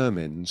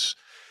determines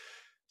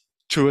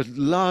to a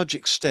large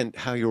extent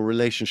how your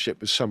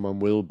relationship with someone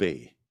will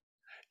be.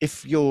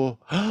 If you're,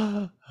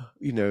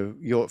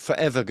 you're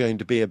forever going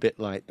to be a bit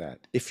like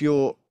that. If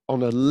you're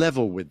on a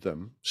level with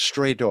them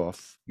straight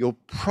off, you'll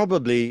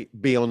probably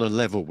be on a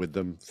level with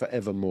them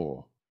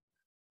forevermore.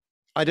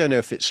 I don't know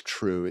if it's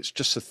true. It's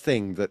just a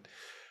thing that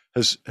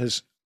has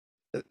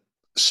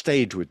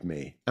stayed with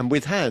me. And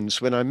with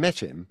Hans, when I met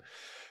him,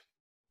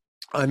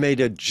 I made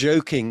a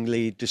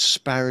jokingly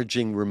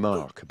disparaging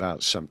remark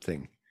about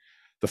something.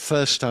 The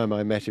first time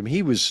I met him,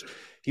 he was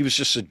He was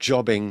just a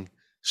jobbing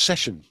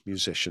session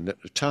musician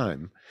at the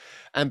time.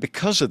 And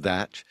because of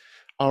that,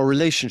 our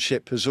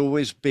relationship has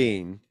always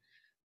been,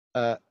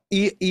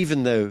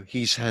 even though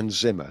he's Hans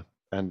Zimmer,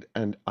 and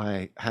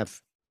I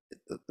have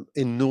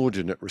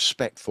inordinate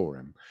respect for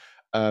him,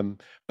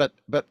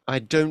 but I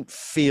don't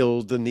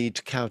feel the need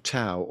to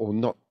kowtow or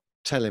not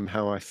tell him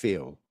how I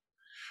feel.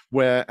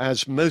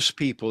 Whereas most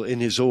people in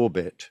his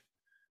orbit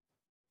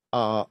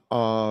are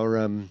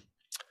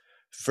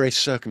very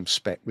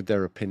circumspect with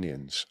their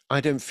opinions.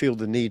 I don't feel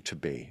the need to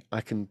be.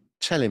 I can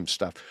tell him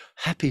stuff,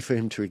 happy for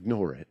him to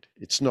ignore it.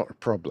 It's not a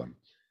problem.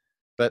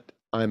 But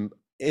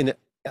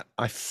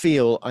I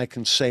feel I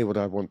can say what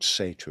I want to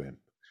say to him.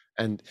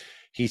 And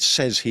he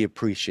says he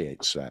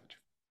appreciates that.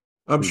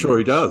 I'm sure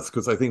he does,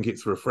 because I think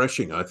it's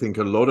refreshing. I think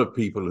a lot of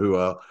people who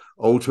are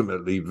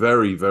ultimately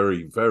very,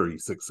 very, very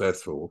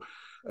successful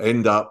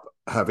end up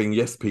having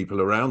yes people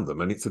around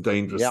them, and it's a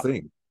dangerous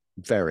thing.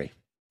 Very.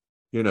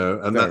 You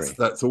know, and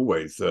that's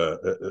always a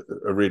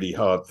really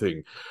hard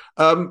thing.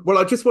 Well,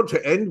 I just want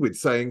to end with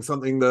saying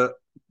something that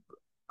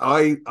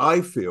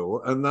I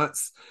feel, and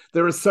that's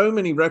there are so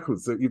many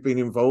records that you've been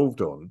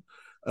involved on,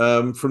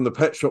 from the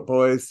Pet Shop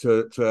Boys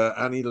to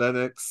Annie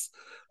Lennox,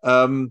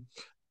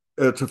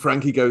 to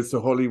Frankie Goes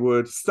to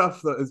Hollywood,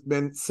 stuff that has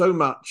meant so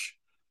much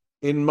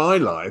in my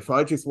life.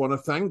 I just want to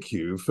thank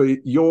you for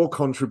your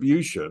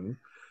contribution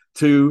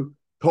to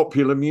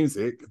popular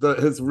music that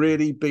has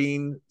really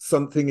been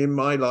something in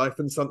my life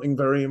and something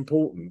very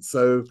important.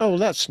 So,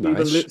 that's Stephen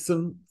nice.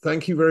 Lipson,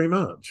 thank you very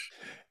much.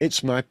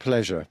 It's my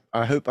pleasure.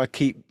 I hope I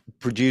keep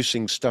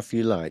producing stuff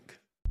you like.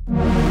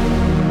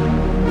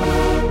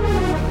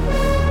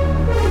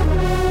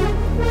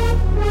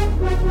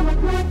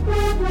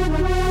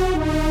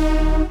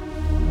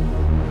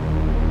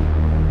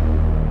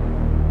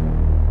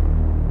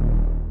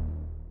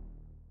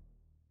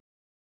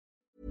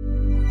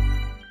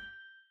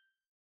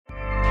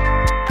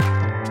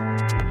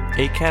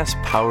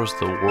 Acast powers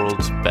the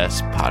world's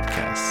best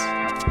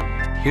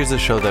podcasts. Here's a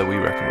show that we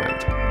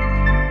recommend.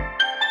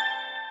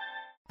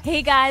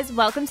 Hey guys,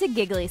 welcome to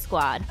Giggly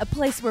Squad, a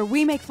place where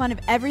we make fun of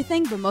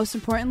everything, but most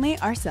importantly,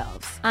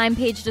 ourselves. I'm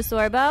Paige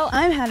DeSorbo.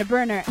 I'm Hannah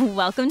Berner.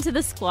 Welcome to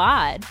the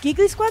squad.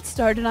 Giggly Squad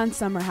started on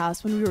Summer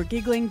House when we were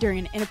giggling during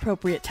an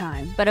inappropriate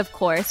time. But of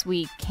course,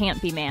 we can't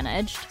be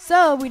managed.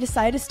 So we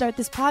decided to start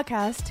this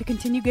podcast to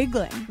continue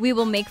giggling. We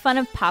will make fun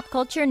of pop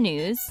culture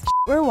news,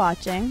 we're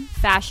watching,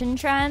 fashion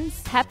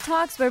trends, pep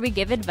talks where we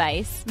give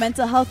advice,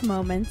 mental health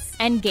moments,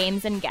 and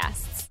games and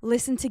guests.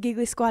 Listen to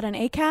Giggly Squad on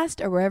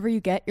Acast or wherever you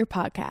get your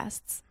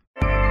podcasts.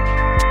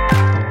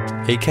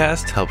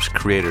 Acast helps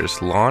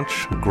creators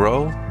launch,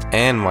 grow,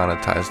 and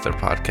monetize their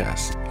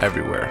podcasts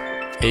everywhere.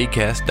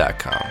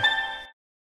 Acast.com.